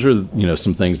those are,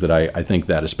 some things that I think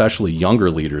that especially younger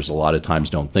leaders a lot of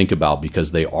times don't think about, because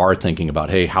they are thinking about,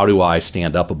 hey, how do I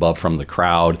stand up above from the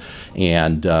crowd?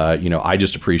 And, I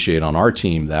just appreciate on our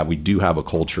team that we do have a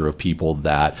culture of people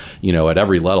that, at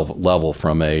every level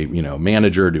from a,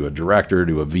 manager to a director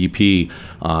to a VP,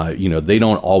 they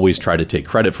don't always try to take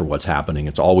credit for what's happening.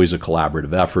 It's always a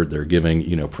collaborative effort. They're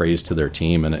giving, praise to their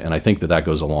team. And I think that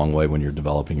goes a long way when you're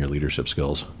developing your leadership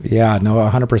skills. Yeah, no,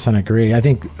 100% agree. I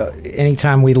think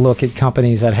anytime we look at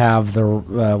companies that have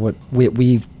what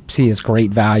we see as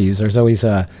great values, there's always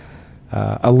a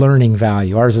learning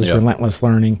value. Ours is relentless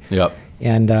learning. Yep.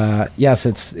 And yes,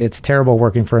 it's terrible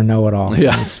working for a know-it-all.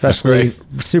 Yeah, especially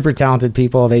super talented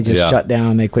people. They just shut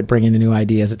down. They quit bringing in new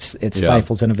ideas. It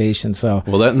stifles innovation. So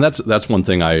that's one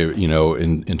thing I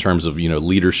in terms of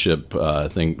leadership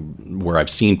thing where I've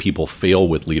seen people fail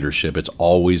with leadership. It's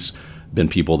always been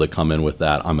people that come in with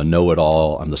that I'm a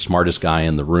know-it-all. I'm the smartest guy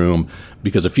in the room,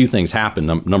 because a few things happen.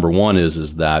 Number one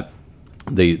is that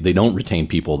they don't retain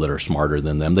people that are smarter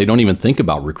than them. They don't even think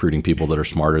about recruiting people that are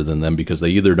smarter than them, because they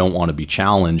either don't want to be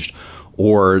challenged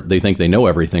or they think they know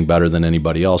everything better than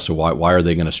anybody else. So why are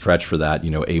they going to stretch for that,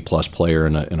 A+ player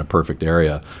in a perfect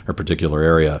area or particular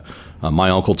area?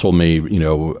 My uncle told me,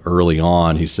 early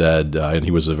on, he said, and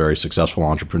he was a very successful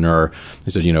entrepreneur,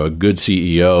 he said, a good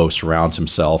CEO surrounds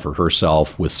himself or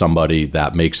herself with somebody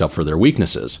that makes up for their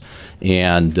weaknesses.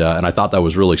 And I thought that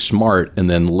was really smart. And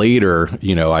then later,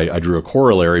 I drew a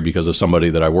corollary because of somebody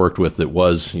that I worked with that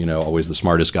was, always the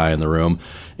smartest guy in the room.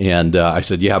 And I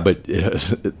said, yeah, but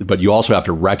you also also have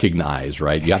to recognize,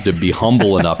 right? You have to be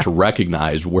humble enough to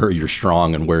recognize where you're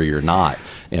strong and where you're not.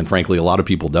 And frankly, a lot of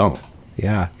people don't.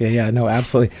 Yeah. No,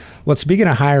 absolutely. Well, speaking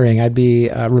of hiring, I'd be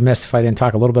remiss if I didn't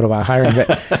talk a little bit about hiring.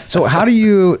 But so how do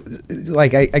you,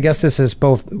 like, I guess this is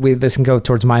both, this can go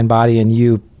towards mind, body, and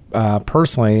you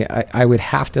personally. I would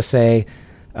have to say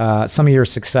some of your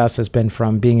success has been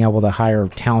from being able to hire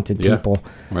talented people.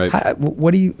 Right.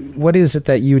 What is it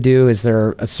that you do? Is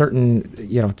there a certain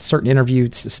interview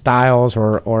styles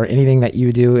or anything that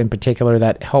you do in particular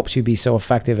that helps you be so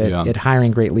effective at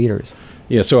hiring great leaders?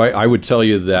 Yeah, so I would tell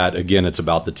you that, again, it's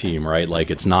about the team, right? Like,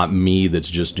 it's not me that's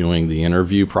just doing the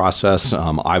interview process.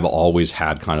 I've always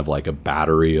had kind of like a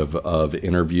battery of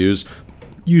interviews.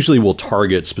 Usually we'll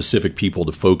target specific people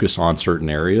to focus on certain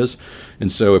areas.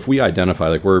 And so if we identify,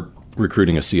 like, we're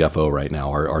recruiting a CFO right now,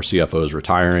 our CFO is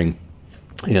retiring.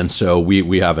 And so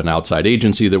we have an outside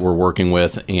agency that we're working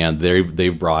with, and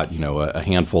they've brought a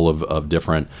handful of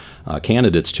different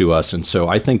candidates to us. And so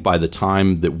I think by the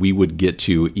time that we would get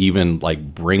to even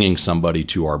like bringing somebody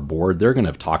to our board, they're going to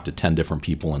have talked to 10 different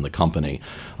people in the company,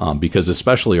 because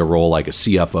especially a role like a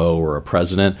CFO or a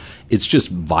president, it's just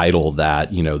vital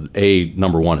that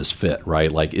number one is fit,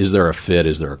 right? Like, is there a fit?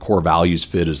 Is there a core values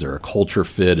fit? Is there a culture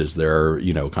fit? Is there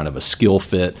kind of a skill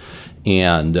fit?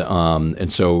 And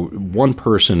so one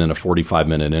person in a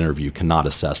 45-minute interview cannot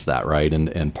assess that, right?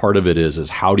 And part of it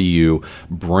is how do you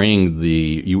bring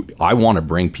I want to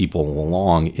bring people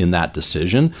along in that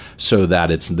decision so that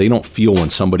they don't feel when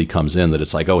somebody comes in that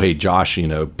it's like, oh, hey, Josh,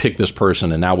 pick this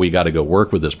person and now we got to go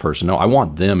work with this person. No, I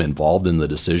want them involved in the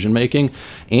decision making.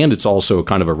 And it's also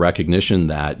kind of a recognition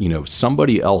that,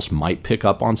 somebody else might pick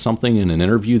up on something in an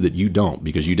interview that you don't,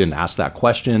 because you didn't ask that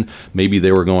question. Maybe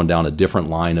they were going down a different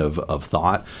line of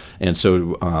thought. And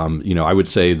so, I would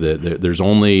say that there's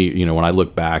only, when I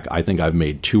look back, I think I've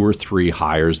made 2 or 3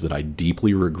 hires that I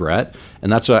deeply regret.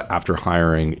 And that's after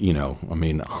hiring,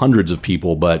 hundreds of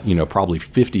people, but, probably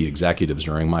 50 executives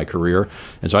during my career.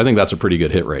 And so I think that's a pretty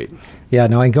good hit rate. Yeah,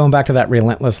 no, and going back to that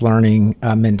relentless learning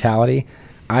mentality,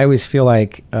 I always feel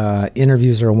like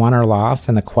interviews are won or lost,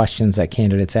 and the questions that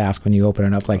candidates ask when you open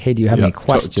it up, like, hey, do you have any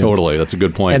questions? Totally. That's a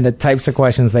good point. And the types of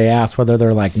questions they ask, whether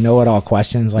they're like know-it-all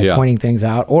questions, like pointing things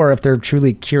out, or if they're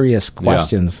truly curious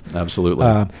questions. Yeah, absolutely.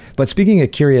 But speaking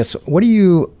of curious, what are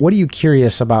you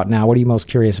curious about now? What are you most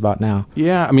curious about now?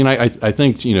 Yeah, I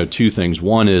think, 2 things.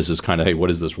 One is kind of, hey, what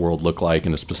does this world look like?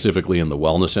 And specifically in the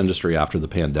wellness industry after the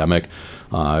pandemic,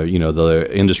 the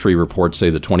industry reports say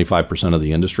that 25% of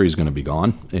the industry is going to be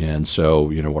gone. And so,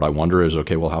 what I wonder is,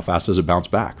 okay, well, how fast does it bounce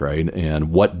back, right?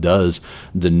 And what does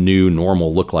the new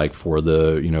normal look like for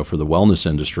the wellness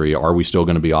industry? Are we still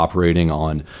going to be operating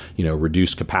on,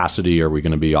 reduced capacity? Are we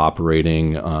going to be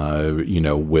operating,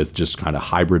 with just kind of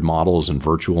hybrid models and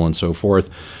virtual and so forth?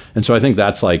 And so I think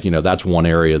that's that's one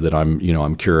area that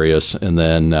I'm curious. And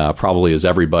then probably as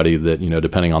everybody that,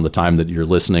 depending on the time that you're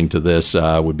listening to this,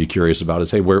 would be curious about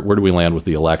is, hey, where do we land with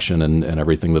the election and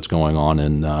everything that's going on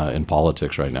in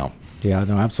politics right now? Yeah,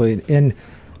 no, absolutely. And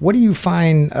what do you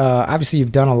find? Obviously,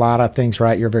 you've done a lot of things,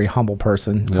 right? You're a very humble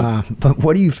person. Yep. But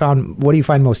what do you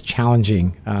find most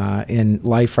challenging in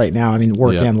life right now?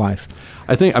 Work and life.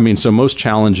 I think, so most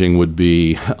challenging would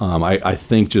be, I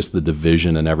think just the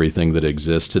division and everything that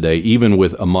exists today, even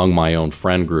among my own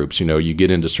friend groups. You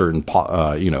get into certain,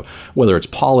 whether it's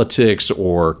politics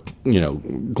or,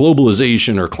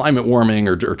 globalization or climate warming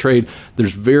or trade,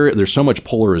 there's so much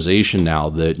polarization now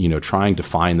that, trying to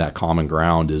find that common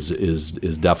ground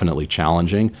is definitely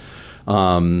challenging.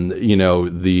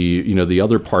 The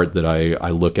other part that I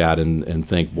look at and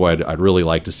think, boy, I'd really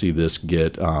like to see this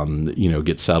get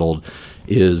settled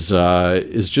is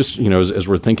just, as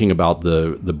we're thinking about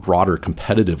the broader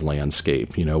competitive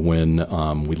landscape,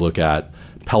 when we look at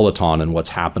Peloton and what's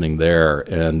happening there,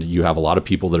 and you have a lot of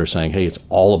people that are saying, hey, it's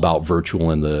all about virtual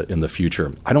in the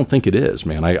future. I don't think it is,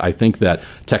 man. I think that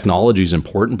technology is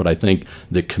important, but I think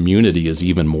the community is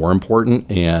even more important.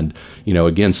 And,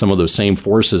 again, some of those same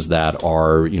forces that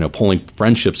are, pulling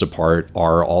friendships apart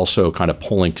are also kind of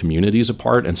pulling communities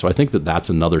apart. And so I think that that's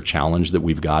another challenge that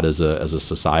we've got as a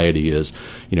society is,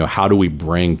 how do we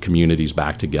bring communities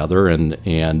back together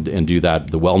and do that?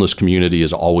 The wellness community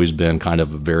has always been kind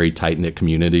of a very tight-knit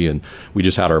community. And we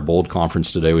just had our Bold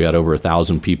conference today. We had over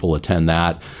 1,000 people attend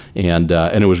that, and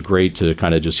it was great to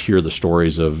kind of just hear the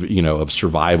stories of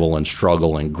survival and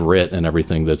struggle and grit and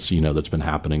everything that's been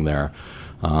happening there.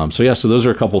 So those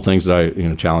are a couple things that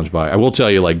I challenged by. I will tell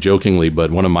you, like jokingly,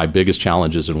 but one of my biggest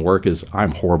challenges in work is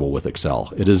I'm horrible with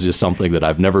Excel. It is just something that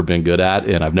I've never been good at,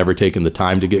 and I've never taken the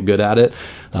time to get good at it.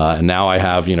 And now I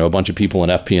have a bunch of people in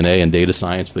FP&A and data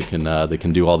science that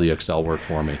can do all the Excel work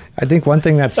for me. I think one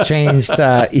thing that's changed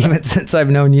even since I've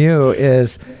known you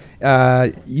is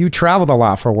you traveled a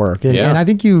lot for work, and I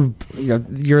think you're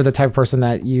the type of person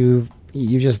that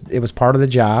it was part of the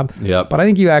job. Yep. But I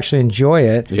think you actually enjoy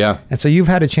it. Yeah. And so you've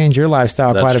had to change your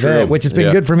lifestyle quite a bit, which has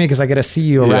been good for me because I get to see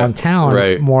you around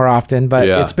town more often. But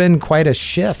it's been quite a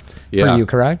shift for you,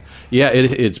 correct? Yeah,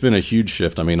 it's been a huge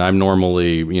shift. I mean, I'm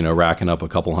normally, racking up a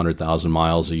couple 100,000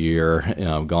 miles a year,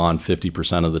 gone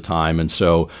 50% of the time. And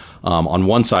so on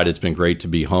one side, it's been great to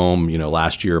be home.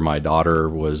 Last year, my daughter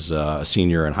was a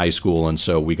senior in high school. And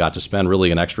so we got to spend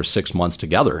really an extra 6 months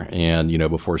together. And,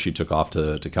 before she took off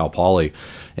to Cal Poly.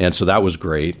 And so that was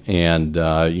great. And,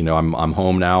 I'm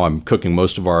home now. I'm cooking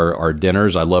most of our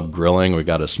dinners. I love grilling. We've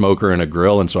got a smoker and a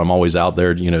grill. And so I'm always out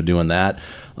there, doing that.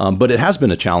 But it has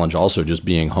been a challenge also just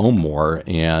being home more.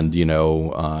 And,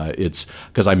 it's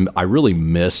because I really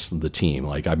miss the team.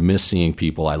 Like I miss seeing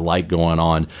people. I like going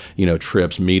on,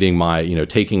 trips, meeting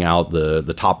taking out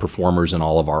the top performers in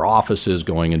all of our offices,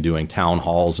 going and doing town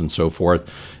halls and so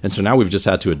forth. And so now we've just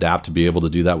had to adapt to be able to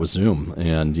do that with Zoom.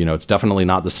 And, it's definitely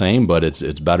not the same, but it's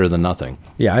better than nothing.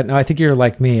 Yeah, I think you're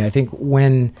like me. I think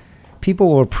when people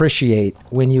will appreciate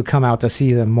when you come out to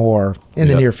see them more in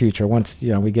the near future once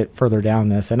we get further down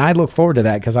this, and I look forward to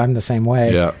that because I'm the same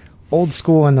way. Yeah. Old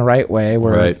school in the right way,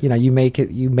 where you make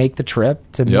the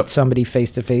trip to meet somebody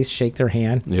face to face, shake their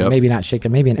hand, maybe not shake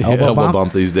them, maybe an elbow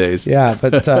bump these days. Yeah,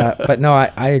 but no,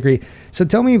 I agree. So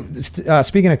tell me,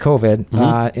 speaking of COVID,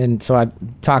 and so I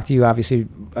talked to you obviously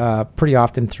pretty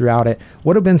often throughout it.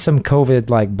 What have been some COVID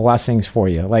like blessings for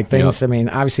you? Like things. I mean,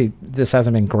 obviously this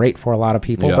hasn't been great for a lot of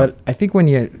people, but I think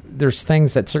there's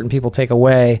things that certain people take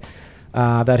away.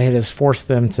 That it has forced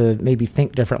them to maybe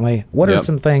think differently. What are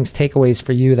some takeaways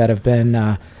for you that have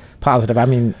been positive? I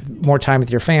mean, more time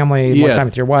with your family, more time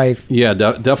with your wife. Yeah,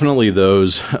 definitely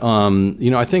those.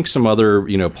 I think some other,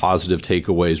 positive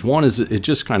takeaways. One is it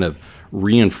just kind of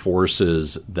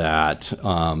reinforces that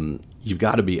you've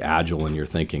got to be agile in your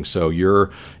thinking. So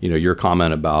your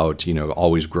comment about,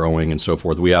 always growing and so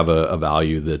forth, we have a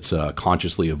value that's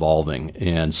consciously evolving.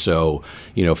 And so,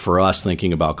 for us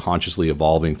thinking about consciously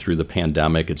evolving through the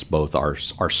pandemic, it's both our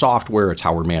software, it's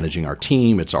how we're managing our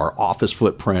team, it's our office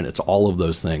footprint, it's all of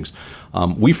those things.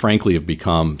 We frankly have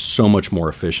become so much more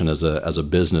efficient as a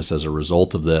business as a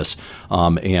result of this.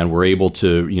 And we're able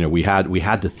to, we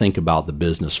had to think about the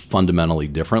business fundamentally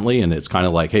differently. And it's kind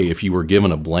of like, hey, if you were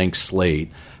given a blank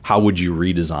slate, how would you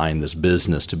redesign this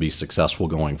business to be successful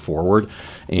going forward?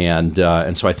 And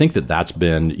so I think that's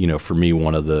been, for me,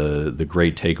 one of the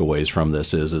great takeaways from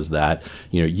this is that,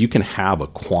 you can have a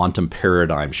quantum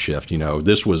paradigm shift.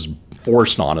 This was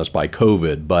forced on us by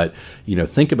COVID, but,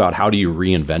 think about how do you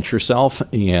reinvent yourself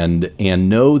and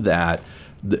know that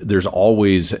there's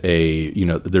always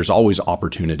there's always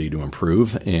opportunity to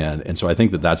improve. And so I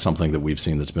think that's something that we've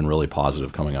seen that's been really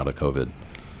positive coming out of COVID.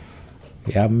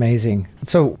 Yeah, amazing.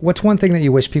 So what's one thing that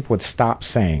you wish people would stop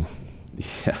saying?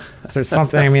 Yeah. So there's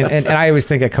something, I mean, and I always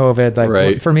think of COVID,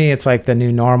 like for me, it's like the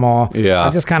new normal. Yeah.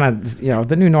 I just kind of,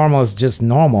 the new normal is just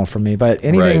normal for me, but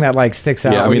anything that like sticks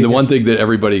out. Yeah, I mean, one thing that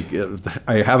everybody,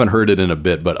 I haven't heard it in a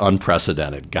bit, but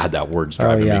unprecedented. God, that word's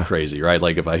driving me crazy, right?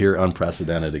 Like if I hear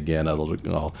unprecedented again, I'll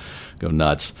go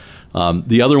nuts.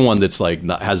 The other one that's like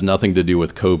has nothing to do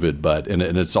with COVID, but and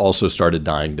it's also started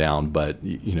dying down. But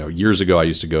years ago, I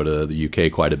used to go to the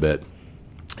UK quite a bit,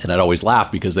 and I'd always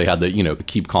laugh because they had the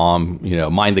keep calm,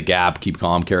 mind the gap, keep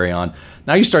calm, carry on.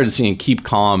 Now you started seeing keep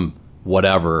calm,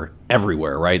 whatever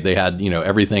everywhere, right? They had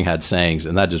everything had sayings,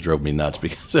 and that just drove me nuts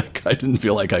because I didn't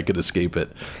feel like I could escape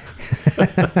it.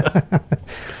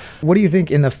 What do you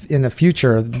think in the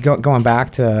future, going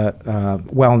back to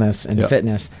wellness and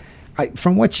fitness?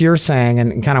 From what you're saying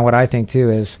and kind of what I think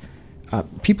too is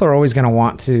people are always going to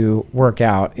want to work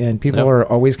out, and people are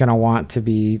always going to want to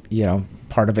be,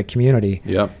 part of a community.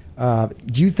 Yep.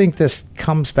 Do you think this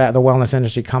comes back, the wellness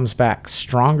industry comes back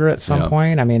stronger at some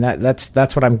point? I mean,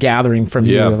 that's what I'm gathering from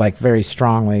you, like very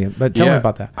strongly. But tell me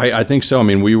about that. I think so. I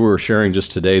mean, we were sharing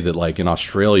just today that like in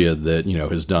Australia that,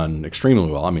 has done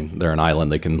extremely well. I mean, they're an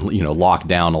island. They can, lock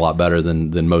down a lot better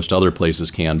than most other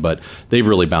places can, but they've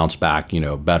really bounced back,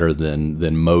 better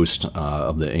than most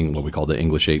of what we call the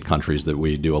English 8 countries that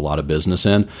we do a lot of business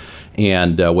in.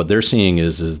 And what they're seeing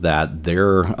is that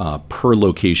their per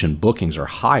location bookings are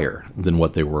higher higher than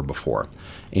what they were before.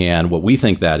 And what we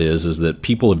think that is that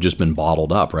people have just been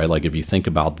bottled up, right? Like if you think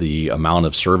about the amount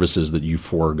of services that you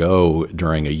forego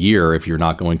during a year, if you're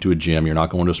not going to a gym, you're not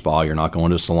going to a spa, you're not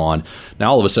going to a salon,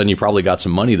 now all of a sudden you probably got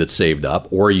some money that's saved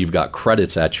up, or you've got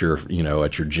credits at your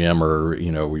gym or,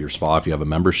 your spa if you have a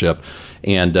membership.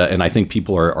 And I think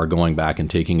people are going back and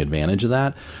taking advantage of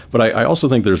that. But I also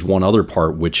think there's one other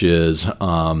part, which is,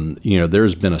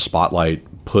 there's been a spotlight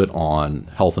put on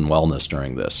health and wellness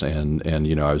during this. And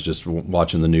I was just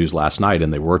watching the news last night,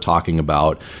 and they were talking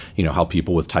about, how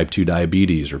people with type 2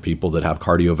 diabetes or people that have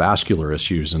cardiovascular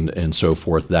issues and so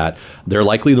forth, that they're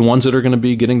likely the ones that are going to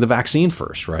be getting the vaccine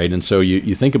first, right? And so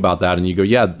you think about that and you go,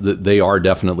 yeah, they are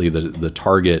definitely the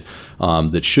target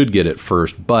that should get it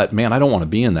first. But man, I don't want to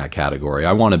be in that category.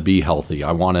 I want to be healthy.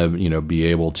 I want to, be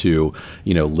able to,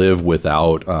 live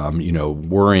without,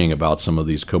 worrying about some of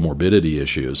these comorbidity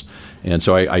issues. And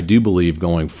so I do believe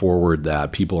going forward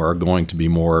that people are going to be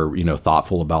more,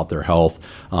 thoughtful about their health.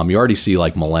 You already see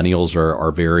like millennials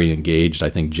are very engaged. I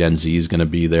think Gen Z is going to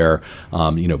be there.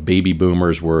 Baby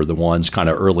boomers were the ones kind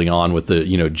of early on with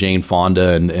the, Jane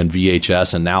Fonda and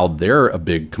VHS, and now they're a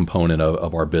big component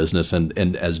of our business.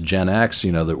 And as Gen X,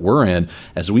 that we're in,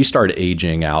 as we start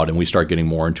aging out and we start getting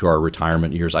more into our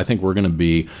retirement years, I think we're going to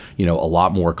be, a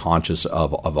lot more conscious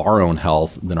of our own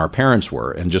health than our parents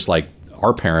were. And just like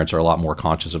our parents are a lot more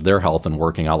conscious of their health and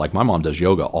working out. Like my mom does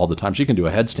yoga all the time. She can do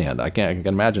a headstand. I can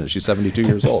imagine it. She's 72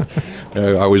 years old.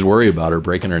 I always worry about her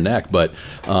breaking her neck, but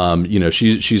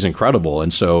she's incredible.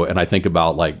 And I think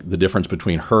about like the difference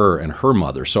between her and her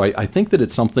mother. So I think that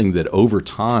it's something that over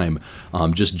time,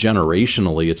 just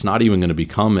generationally, it's not even going to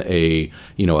become a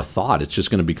thought. It's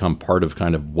just going to become part of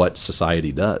kind of what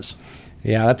society does.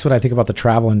 Yeah, that's what I think about the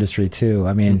travel industry too.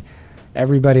 I mean,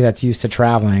 everybody that's used to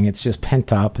traveling, it's just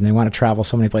pent up and they want to travel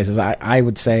so many places. I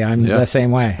would say I'm the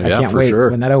same way. I can't wait.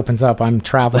 Sure. When that opens up, I'm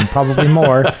traveling probably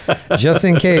more just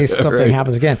in case something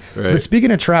happens again. Right. But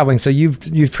speaking of traveling, so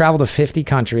you've traveled to 50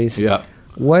 countries. Yeah.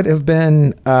 What have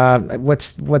been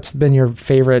what's been your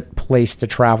favorite place to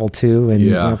travel to,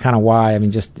 and kind of why? I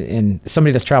mean, just in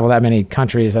somebody that's traveled that many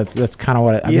countries, that's kind of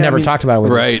what I've never talked about it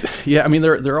with right. you. Yeah, I mean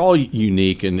they're all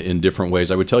unique in different ways.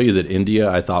 I would tell you that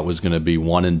India I thought was going to be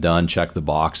one and done, check the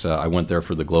box. I went there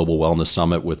for the Global Wellness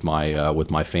Summit with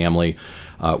my family.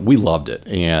 We loved it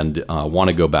and want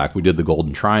to go back. We did the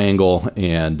Golden Triangle,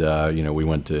 and we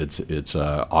went to it's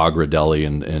Agra, Delhi,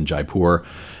 and Jaipur.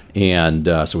 And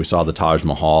so we saw the Taj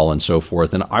Mahal and so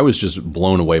forth. And I was just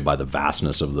blown away by the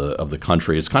vastness of the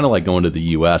country. It's kind of like going to the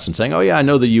U.S. and saying, oh, yeah, I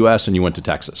know the U.S. and you went to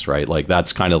Texas, right? Like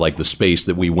that's kind of like the space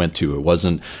that we went to. It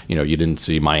wasn't, you didn't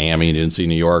see Miami, you didn't see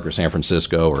New York or San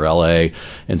Francisco or L.A.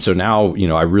 And so now,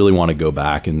 I really want to go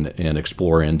back and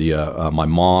explore India. My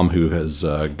mom, who has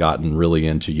gotten really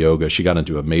into yoga, she got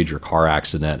into a major car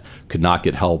accident, could not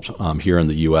get help here in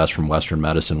the U.S. from Western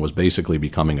medicine, was basically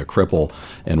becoming a cripple,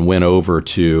 and went over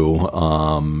to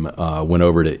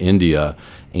India,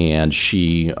 and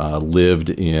she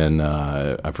lived in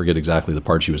I forget exactly the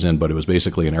part she was in, but it was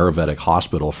basically an Ayurvedic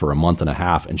hospital for a month and a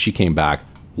half, and she came back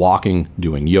walking,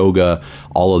 doing yoga,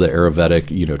 all of the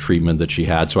Ayurvedic treatment that she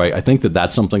had. So I think that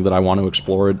that's something that I want to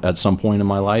explore at some point in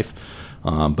my life.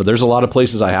 But there's a lot of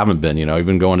places I haven't been,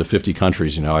 even going to 50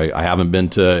 countries. I haven't been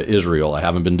to Israel. I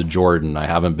haven't been to Jordan. I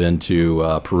haven't been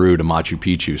to Peru, to Machu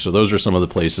Picchu. So those are some of the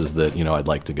places that, I'd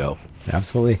like to go.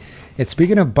 Absolutely. And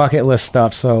speaking of bucket list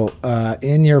stuff, so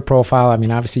in your profile, I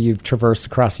mean, obviously you've traversed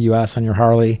across the U.S. on your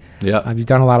Harley. Yeah. You've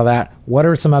done a lot of that. What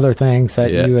are some other things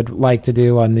that you would like to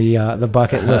do on the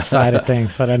bucket list side of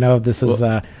things? So I know this is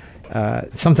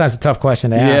sometimes a tough question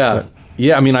to ask. But.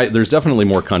 Yeah, I mean, there's definitely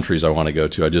more countries I want to go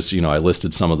to. I just, I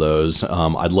listed some of those.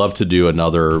 I'd love to do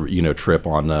another, trip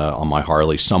on my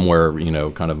Harley somewhere,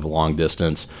 kind of long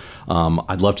distance.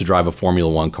 I'd love to drive a Formula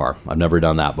One car. I've never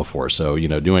done that before. So,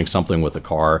 doing something with a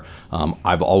car.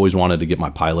 I've always wanted to get my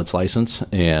pilot's license.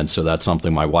 And so that's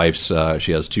something my wife's,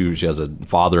 she has a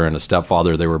father and a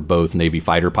stepfather. They were both Navy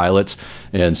fighter pilots.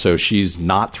 And so she's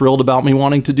not thrilled about me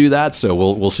wanting to do that. So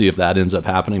we'll see if that ends up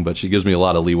happening. But she gives me a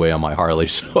lot of leeway on my Harley.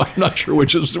 So I'm not sure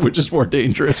which is more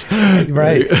dangerous.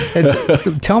 Right.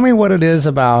 And tell me what it is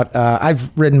about,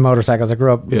 I've ridden motorcycles. I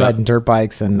grew up riding dirt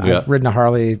bikes, and I've ridden a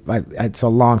Harley. It's a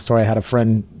long story. I had a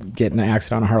friend get in an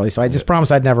accident on a Harley. So I just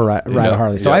promised I'd never ride a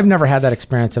Harley. So I've never had that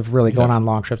experience of really going on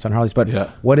long trips on Harleys. But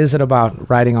what is it about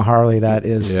riding a Harley that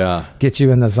is gets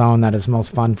you in the zone that is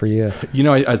most fun for you? You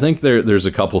know, I think there's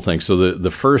a couple things. So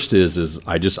the first is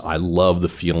I love the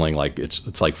feeling like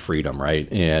it's like freedom, right?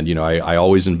 And you know, I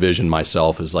always envision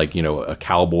myself as like, you know, a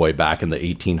cowboy back in the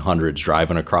 1800s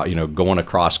driving across, you know, going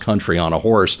across country on a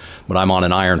horse, but I'm on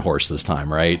an iron horse this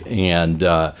time, right? And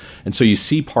so you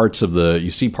see parts of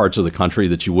the country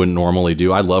that you wouldn't normally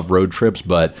do. I love road trips,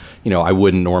 but you know, I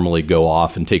wouldn't normally go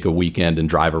off and take a weekend and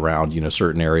drive around, you know,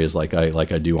 certain areas like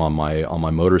I do on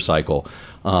my motorcycle.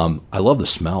 I love the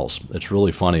smells. It's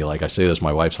really funny. Like I say this,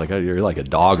 my wife's like, oh, you're like a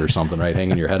dog or something, right?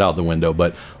 Hanging your head out the window.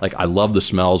 But like, I love the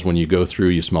smells when you go through,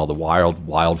 you smell the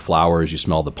wild flowers, you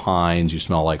smell the pines, you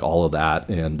smell like all of that.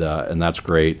 And that's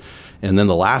great. And then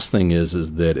the last thing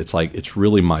is that it's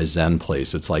really my Zen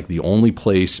place. It's like the only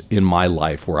place in my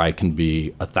life where I can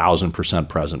be 1,000%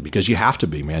 present, because you have to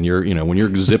be, man. When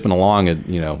you're zipping along at,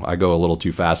 you know, I go a little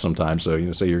too fast sometimes. So, you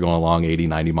know, say you're going along 80,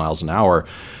 90 miles an hour,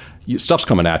 stuff's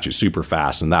coming at you super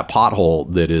fast, and that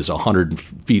pothole that is 100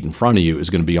 feet in front of you is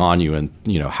going to be on you in,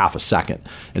 you know, half a second.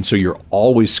 And so you're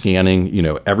always scanning, you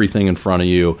know, everything in front of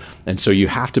you, and so you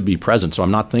have to be present. So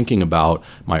I'm not thinking about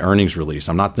my earnings release.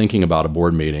 I'm not thinking about a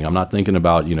board meeting. I'm not thinking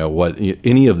about, you know, what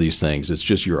any of these things. It's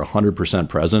just you're 100%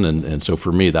 present, and so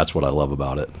for me, that's what I love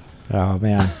about it. Oh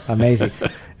man, amazing!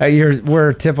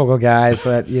 We're typical guys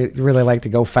that you really like to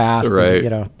go fast, right? And, you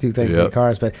know, do things in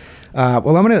cars. But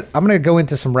well, I'm gonna go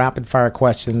into some rapid fire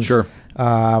questions. Sure.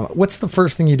 What's the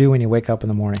first thing you do when you wake up in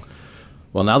the morning?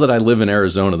 Well, now that I live in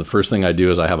Arizona, the first thing I do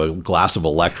is I have a glass of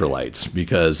electrolytes,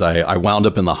 because I wound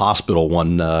up in the hospital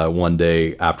one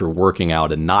day after working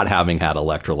out and not having had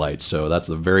electrolytes. So that's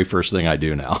the very first thing I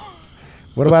do now.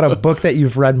 What about a book that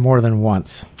you've read more than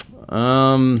once?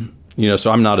 You know,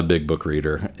 so I'm not a big book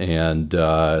reader, and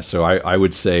so I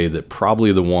would say that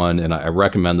probably the one, and I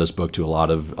recommend this book to a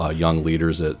lot of young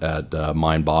leaders at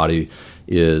Mind Body,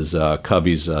 is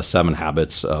Covey's 7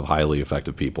 Habits of Highly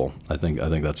Effective People. I think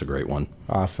that's a great one.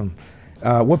 Awesome.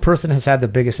 What person has had the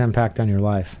biggest impact on your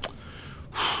life?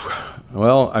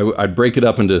 Well, I'd break it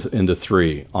up into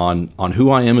 3. On who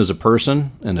I am as a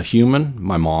person and a human,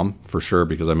 my mom, for sure,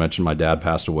 because I mentioned my dad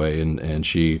passed away, and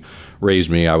she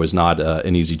raised me. I was not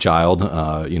an easy child,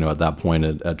 you know, at that point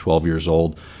at 12 years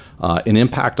old. An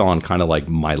impact on kind of like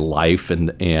my life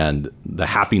and the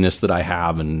happiness that I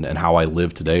have and how I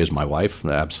live today is my wife.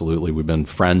 Absolutely. We've been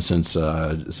friends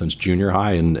since junior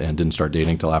high and didn't start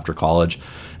dating till after college.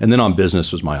 And then on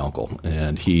business was my uncle.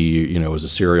 And he, you know, was a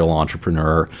serial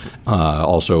entrepreneur,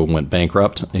 also went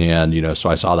bankrupt. And, you know, so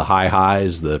I saw the high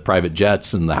highs, the private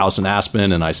jets and the house in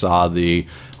Aspen, and I saw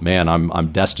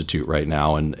I'm destitute right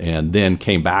now, and then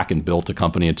came back and built a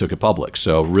company and took it public.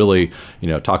 So really, you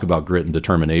know, talk about grit and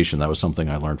determination. That was something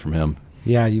I learned from him.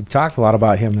 Yeah, you've talked a lot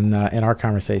about him in our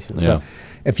conversation. So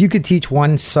if you could teach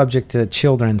one subject to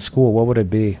children in school, what would it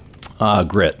be?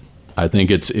 Grit. I think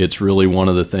it's really one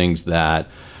of the things that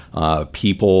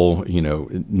people, you know,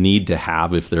 need to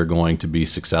have if they're going to be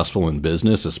successful in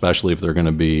business, especially if they're going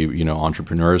to be, you know,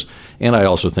 entrepreneurs. And I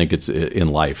also think it's in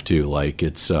life too. Like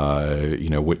it's, you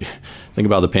know, think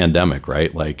about the pandemic,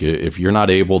 right? Like if you're not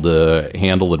able to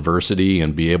handle adversity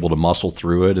and be able to muscle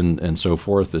through it and so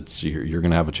forth, you're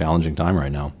going to have a challenging time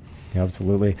right now. Yeah,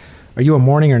 absolutely. Are you a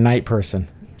morning or night person?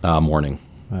 Morning.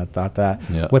 I thought that.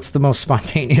 Yeah. What's the most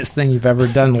spontaneous thing you've ever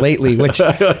done lately? Which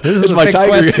this is my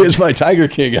Tiger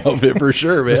King outfit for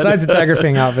sure, man. Besides the Tiger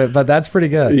King outfit, but that's pretty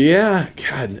good. Yeah,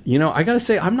 God, you know, I gotta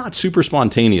say I'm not super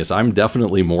spontaneous. I'm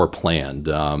definitely more planned.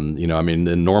 You know, I mean,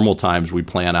 in normal times we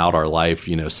plan out our life,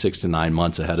 you know, 6 to 9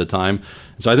 months ahead of time.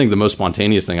 So I think the most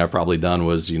spontaneous thing I've probably done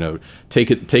was, you know, take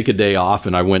a day off,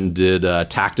 and I went and did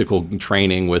tactical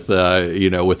training with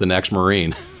an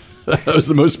ex-Marine. That was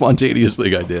the most spontaneous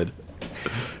thing I did.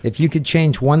 If you could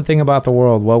change one thing about the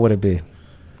world, what would it be?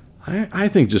 I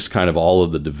think just kind of all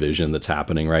of the division that's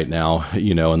happening right now,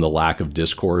 you know, and the lack of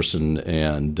discourse and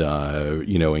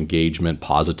you know, engagement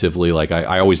positively. Like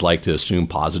I always like to assume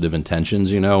positive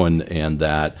intentions, you know, and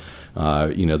that,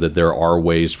 you know, that there are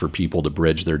ways for people to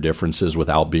bridge their differences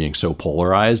without being so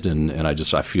polarized. And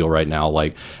I feel right now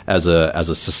like as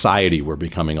a society, we're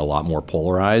becoming a lot more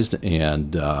polarized.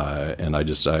 And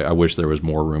I wish there was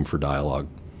more room for dialogue.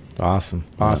 Awesome.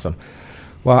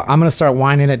 Well, I'm going to start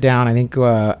winding it down. I think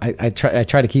I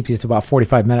try to keep these to about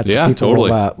 45 minutes. Yeah, so people totally.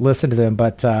 will listen to them.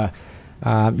 But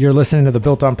you're listening to the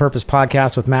Built on Purpose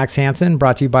podcast with Max Hansen,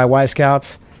 brought to you by Y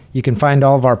Scouts. You can find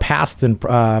all of our past and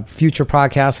future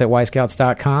podcasts at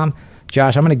yscouts.com.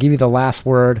 Josh, I'm going to give you the last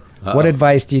word. What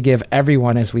advice do you give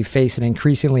everyone as we face an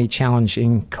increasingly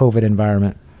challenging COVID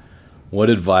environment? What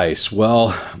advice?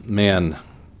 Well, man,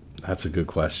 that's a good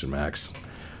question, Max.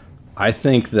 I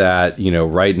think that,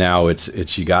 right now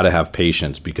it's you got to have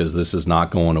patience because this is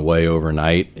not going away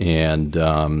overnight. And,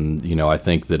 I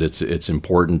think that it's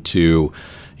important to,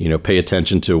 pay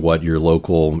attention to what your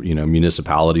local,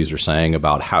 municipalities are saying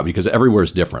about how, because everywhere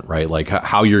is different, right? Like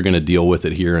how you're going to deal with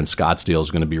it here in Scottsdale is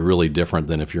going to be really different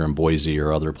than if you're in Boise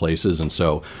or other places. And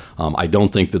so I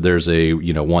don't think that there's a,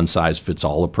 one size fits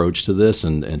all approach to this.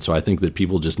 And so I think that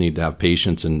people just need to have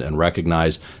patience and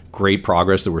recognize great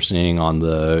progress that we're seeing on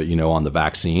the, on the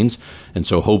vaccines. And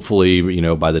so hopefully,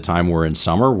 by the time we're in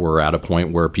summer, we're at a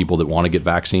point where people that want to get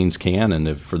vaccines can.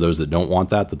 And for those that don't want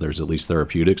that there's at least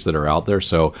therapeutics that are out there.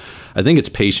 So I think it's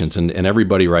patience. And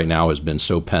everybody right now has been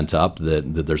so pent up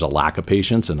that there's a lack of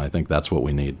patience. And I think that's what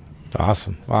we need.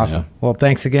 Awesome. Yeah. Well,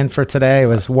 thanks again for today. It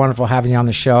was wonderful having you on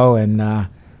the show. And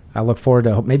I look forward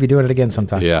to maybe doing it again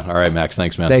sometime. Yeah. All right, Max.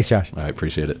 Thanks, man. Thanks, Josh. I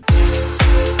appreciate it.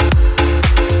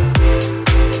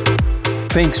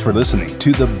 Thanks for listening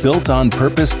to the Built on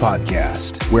Purpose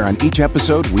podcast, where on each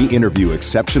episode we interview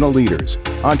exceptional leaders,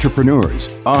 entrepreneurs,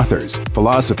 authors,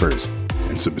 philosophers,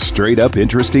 and some straight up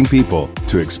interesting people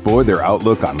to explore their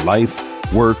outlook on life,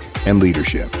 work, and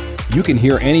leadership. You can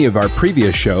hear any of our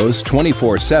previous shows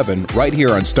 24/7 right here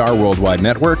on Star Worldwide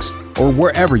Networks or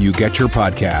wherever you get your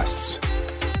podcasts.